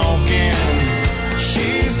talking.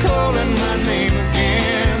 She's calling my name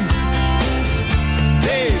again.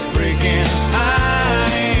 Day's breaking, I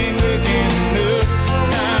ain't looking up.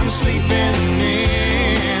 I'm sleeping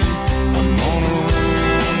in. I'm on a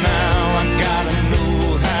roll now. I gotta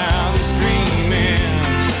know how this dream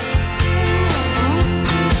ends.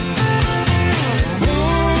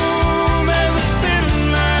 Ooh, there's a thin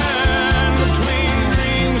line between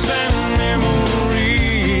dreams and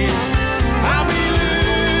memories. I'll be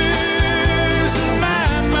losing my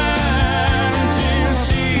mind until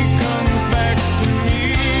she comes back to me.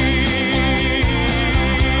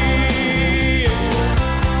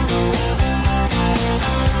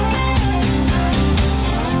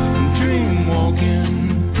 Dream walking,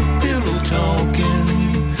 pillow talking.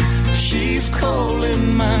 She's calling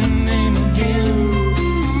my name again.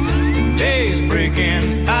 Day's breaking,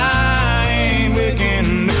 I ain't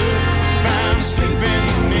waking up. I'm sleeping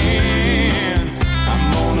in. I'm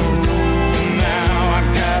on a roll now. I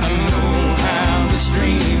gotta know how this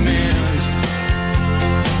dream ends.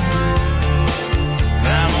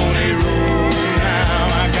 I'm on a roll now.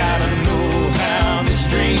 I gotta know how this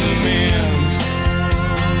dream ends.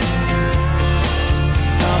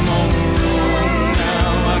 I'm on a roll now.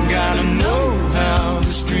 I gotta know how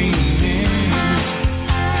this dream ends.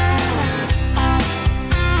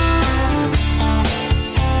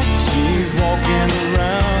 She's walking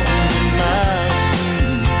around in my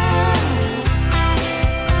sleep.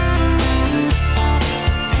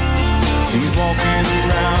 She's walking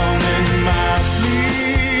around in my sleep.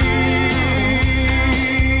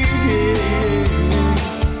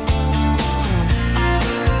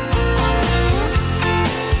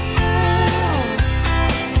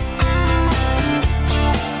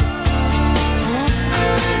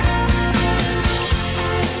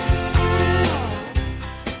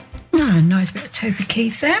 Nice bit of Toby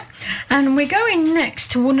Keith there. And we're going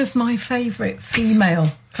next to one of my favourite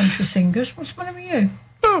female country singers. What's the matter with you?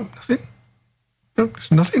 Oh, nothing. No,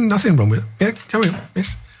 there's nothing wrong with it. Yeah, carry on,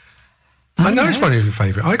 yes. I know it's one of your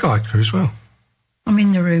favourite. I like her as well. I'm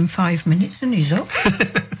in the room 5 minutes and he's up.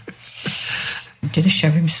 Did a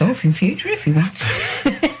show himself in future if he wants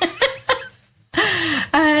to.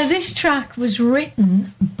 This track was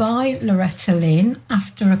written by Loretta Lynn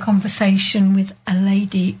after a conversation with a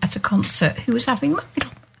lady at a concert who was having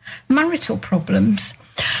marital problems.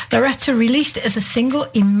 Loretta released it as a single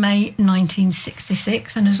in May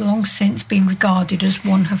 1966 and has long since been regarded as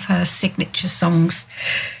one of her signature songs.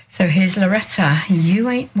 So here's Loretta, You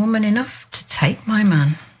Ain't Woman Enough to Take My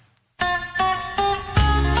Man.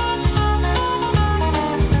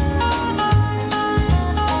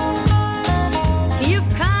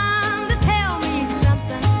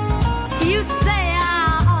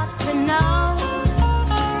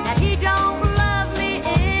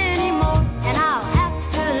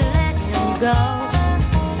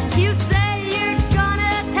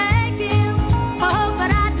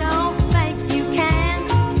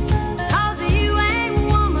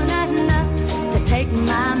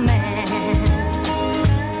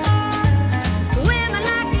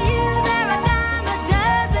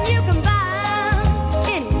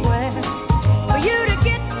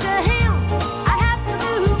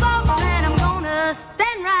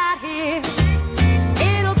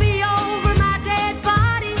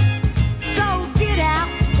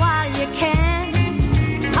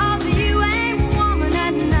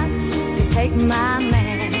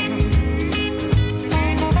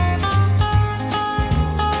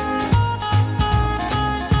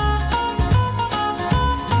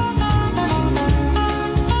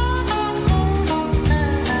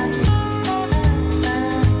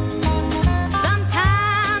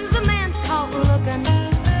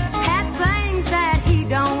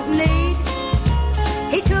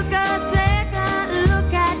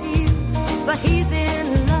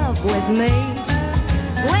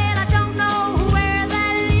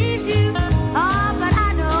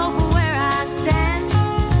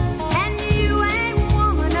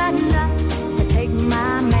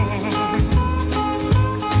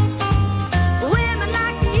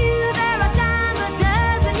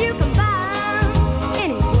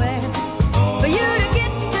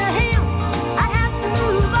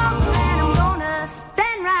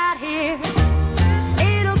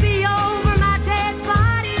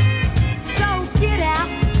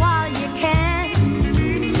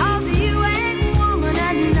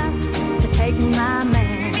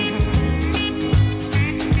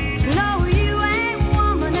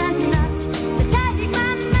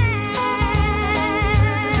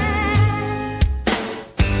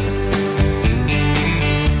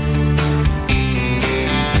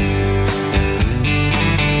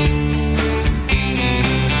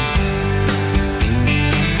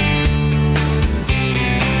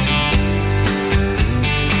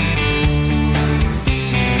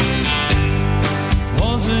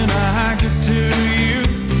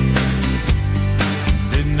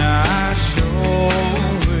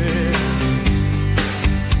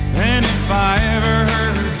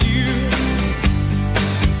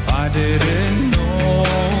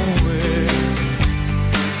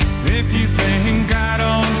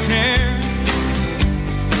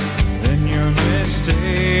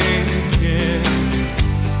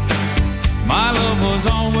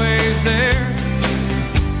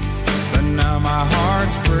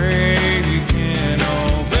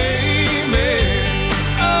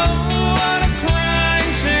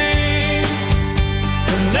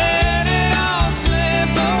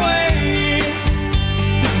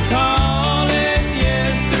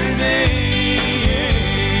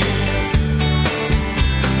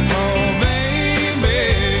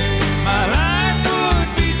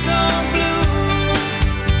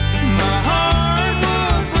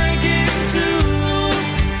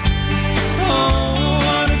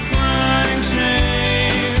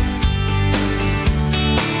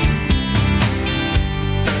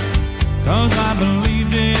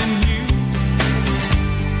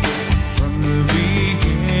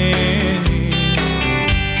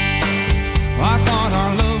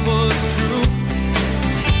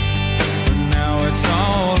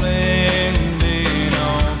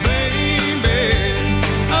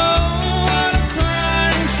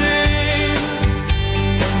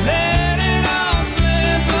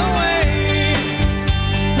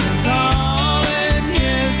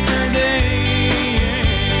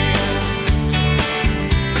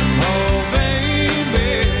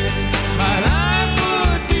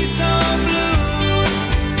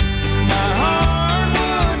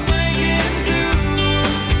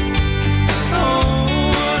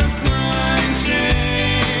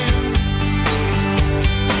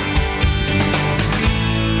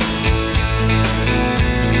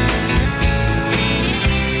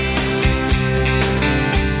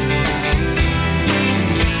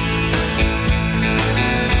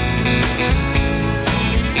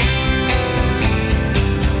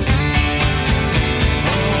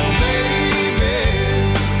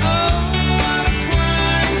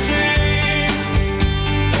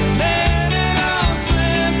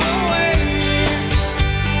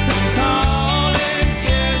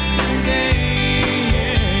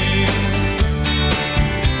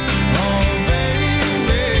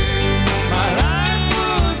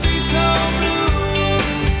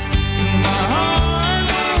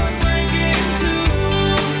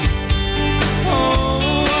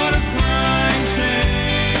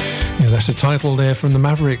 title there from the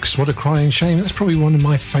Mavericks. What a Crying Shame. That's probably one of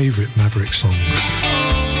my favourite Maverick songs.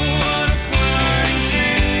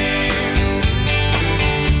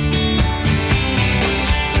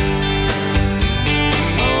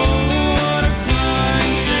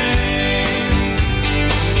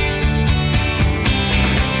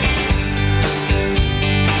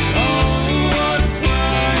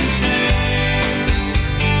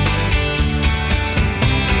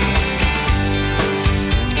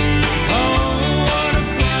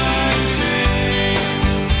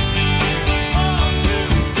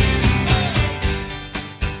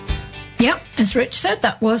 As Rich said,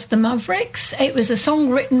 that was the Mavericks. It was a song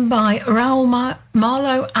written by Raoul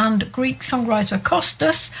Marlowe and Greek songwriter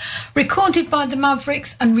Kostas, recorded by the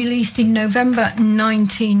Mavericks and released in November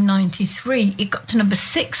 1993. It got to number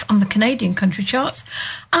 6 on the Canadian country charts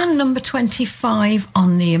and number 25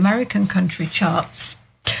 on the American country charts.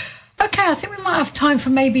 Okay, I think we might have time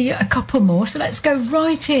for maybe a couple more, so let's go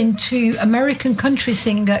right into American country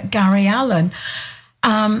singer Gary Allan.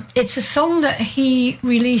 It's a song that he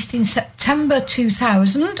released in September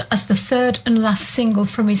 2000 as the third and last single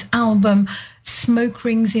from his album Smoke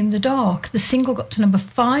Rings in the Dark. The single got to number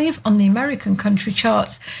 5 on the American country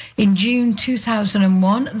charts in June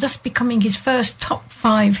 2001, thus becoming his first top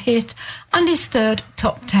 5 hit and his third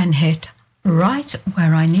top 10 hit, Right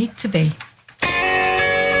Where I Need to Be.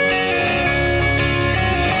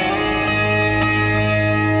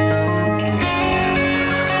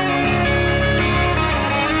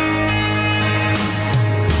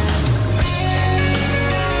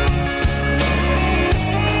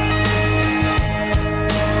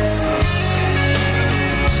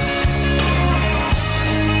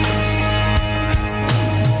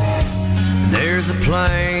 There's a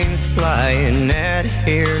plane flying out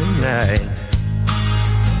here tonight,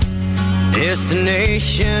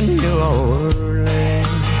 destination New Orleans.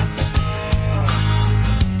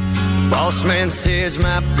 Boss man says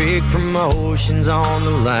my big promotion's on the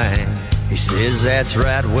line. He says that's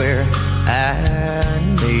right where I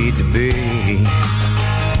need to be.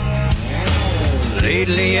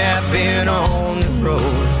 Lately I've been on the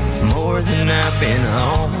road more than I've been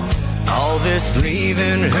home. All this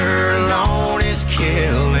leaving her alone is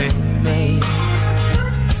killing me.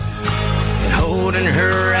 And holding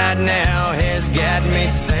her right now has got me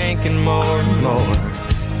thinking more and more.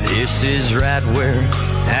 This is right where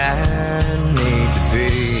I need to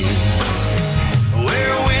be.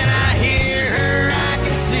 Where when I hear her, I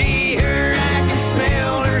can see her, I can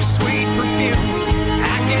smell her sweet perfume.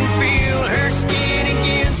 I can feel her skin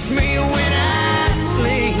against me when I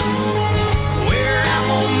sleep. Where I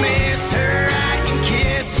won't miss her, I can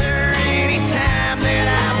kiss her anytime that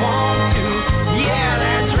I want to. Yeah,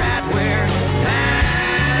 that's right where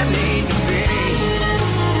I need to be.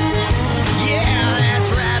 Yeah, that's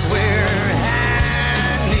right where I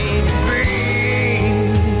need to be.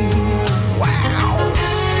 Wow.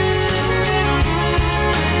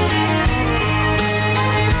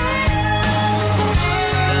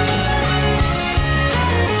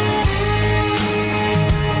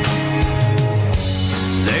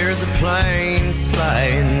 There's a plane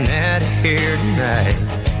flying out here tonight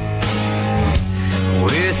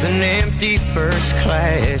with an empty first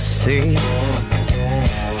class seat.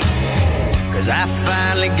 'Cause I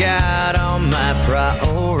finally got all my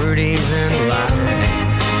priorities in line.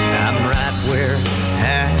 I'm right where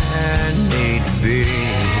I need to be.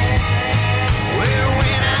 Where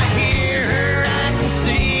when I hear her, I can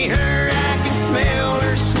see her, I can smell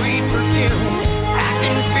her sweet perfume. I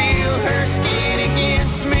can feel her skin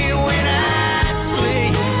against me when I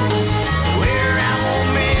sleep. Where I won't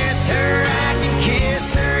miss her, I can kiss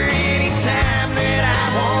her anytime that I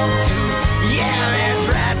want to. Yeah, that's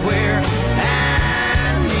right where I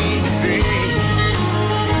need to be.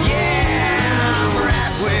 Yeah, I'm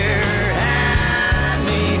right where I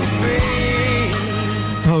need to be.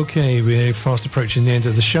 Okay, we're fast approaching the end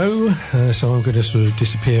of the show, so I'm going to sort of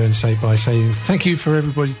disappear and say by saying thank you for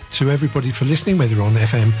everybody for listening, whether on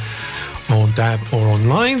FM, on DAB or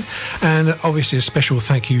online, and obviously a special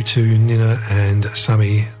thank you to Nina and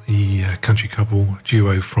Sami, the country couple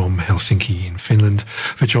duo from Helsinki in Finland,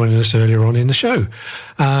 for joining us earlier on in the show.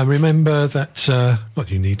 Remember that, well,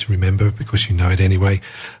 you need to remember because you know it anyway,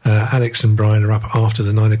 Alex and Brian are up after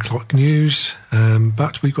the 9 o'clock news,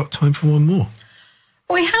 but we've got time for one more.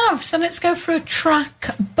 We have, so let's go for a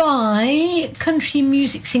track by country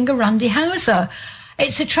music singer Randy Houser.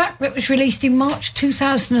 It's a track that was released in March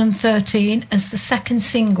 2013 as the second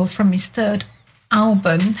single from his third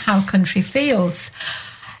album, How Country Feels.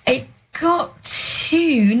 It got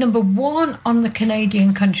to number 1 on the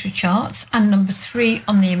Canadian country charts and number 3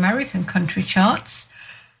 on the American country charts.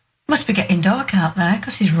 Must be getting dark out there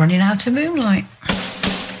because he's running out of moonlight.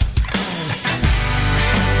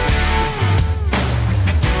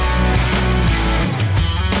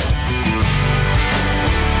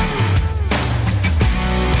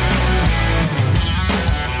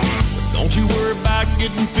 Don't you worry about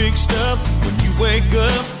getting fixed up. When you wake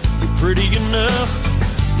up, you're pretty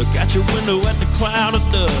enough. Look out your window at the cloud of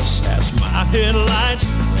dust. That's my headlights,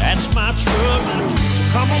 that's my truck.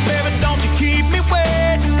 Come on, baby, don't you keep me waiting.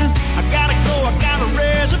 I gotta go, I got a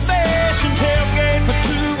reservation. Tailgate for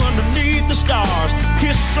two underneath the stars.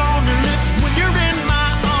 Kiss on your lips when you're in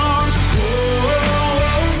my arms.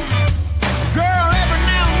 Whoa, girl, every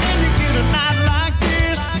now and then you get a night like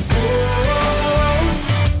this. Whoa,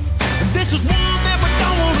 and this is one that we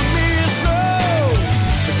don't wanna miss, no.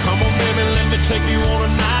 So come on, baby, let me take you on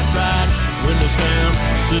a night ride. Windows down,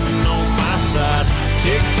 sitting on my side.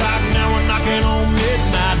 Tick-tock, now we're knocking on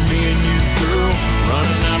midnight. Me and you, girl,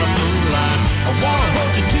 running out of moonlight. I wanna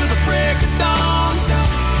hold you till the break of dawn.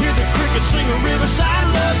 Hear the crickets sing a riverside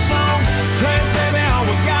love song. Hey, baby, all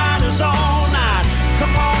we got is all night.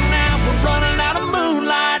 Come on now, we're running out of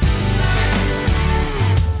moonlight.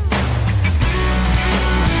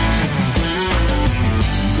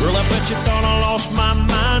 Girl, I bet you thought I lost my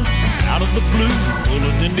mind. Out of the blue,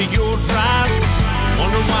 pulling into your drive.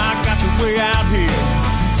 Wonder why I got you way out here.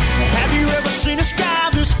 Have you ever seen a sky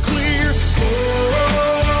this clear? Oh,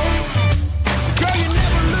 girl, you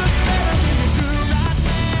never look better than you do right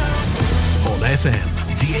now. On FM,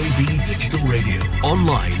 DAB digital radio,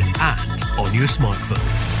 online and on your smartphone.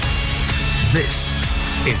 This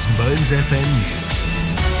is Mearns FM News.